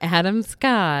Slate and Adam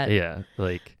Scott. Yeah,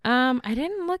 like I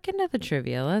didn't look into the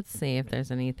trivia. Let's see if there's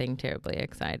anything terribly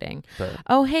exciting. But,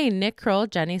 oh, hey, Nick Kroll,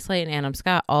 Jenny Slate, and Adam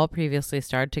Scott all previously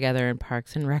starred together in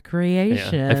Parks and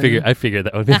Recreation. Yeah, I figured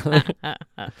that would be.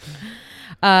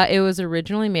 It was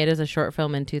originally made as a short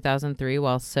film in 2003,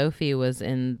 while Sophie was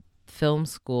in film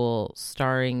school,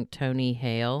 starring Tony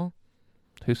Hale.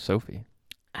 Who's Sophie?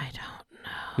 I don't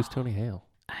know. Who's Tony Hale?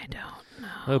 I don't know.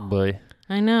 Oh, boy.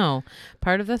 I know.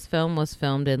 Part of this film was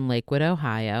filmed in Lakewood,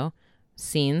 Ohio.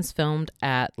 Scenes filmed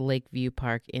at Lakeview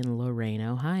Park in Lorain,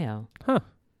 Ohio. Huh.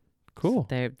 Cool.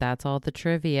 So that's all the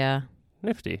trivia.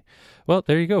 Nifty. Well,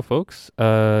 there you go, folks.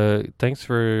 Thanks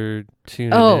for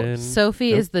tuning in.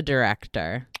 Sophie is the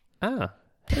director. Ah.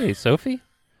 Hey, Sophie.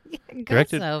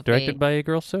 Directed by a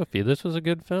girl, Sophie. This was a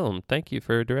good film. Thank you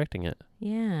for directing it.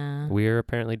 Yeah. We are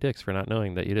apparently dicks for not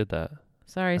knowing that you did that.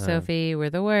 Sorry, Sophie. We're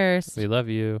the worst. We love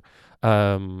you.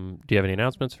 Do you have any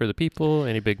announcements for the people?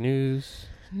 Any big news?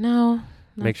 No.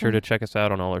 Make sure to check us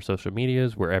out on all our social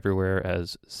medias. We're everywhere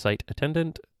as Site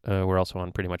Attendant. We're also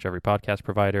on pretty much every podcast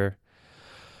provider.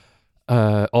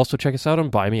 Also check us out on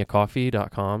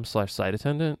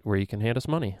buymeacoffee.com/siteattendant where you can hand us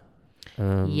money.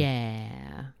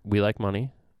 Yeah. We like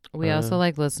money. We also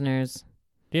like listeners.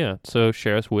 Yeah. So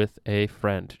share us with a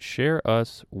friend. Share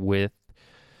us with...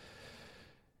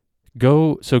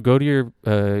 Go to your...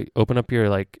 open up your,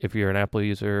 like, if you're an Apple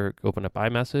user, open up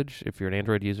iMessage. If you're an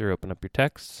Android user, open up your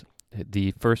texts.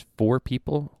 The first 4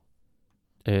 people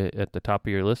at the top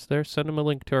of your list there, send them a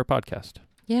link to our podcast.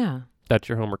 Yeah. That's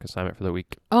your homework assignment for the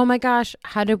week. Oh my gosh,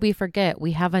 how did we forget?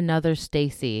 We have another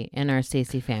Stacy in our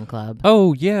Stacy fan club.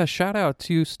 Oh yeah, shout out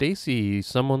to Stacy,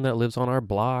 someone that lives on our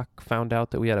block, found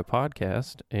out that we had a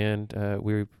podcast, and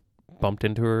we bumped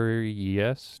into her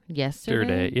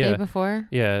yesterday. Yeah. Day before?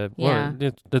 Yeah. Yeah.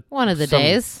 One of the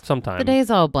days. Sometime. The days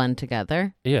all blend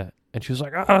together. Yeah. And she was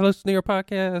like, listen to your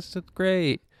podcast. It's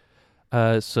great.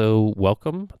 So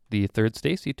welcome the third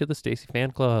Stacy to the Stacy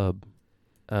fan club.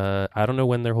 I don't know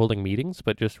when they're holding meetings,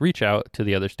 but just reach out to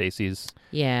the other Stacys.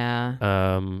 Yeah.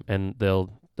 And they'll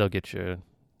get you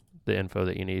the info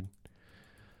that you need.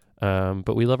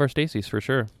 But we love our Stacys for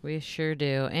sure. We sure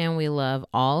do. And we love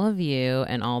all of you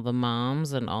and all the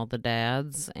moms and all the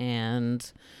dads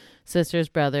and sisters,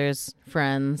 brothers,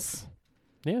 friends.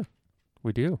 Yeah,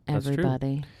 we do.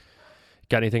 Everybody. That's true.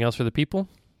 Got anything else for the people?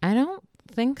 I don't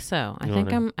think so. I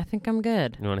think I'm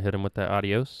good. You want to hit them with that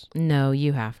adios? No,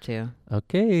 you have to.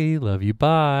 Okay, love you.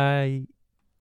 Bye.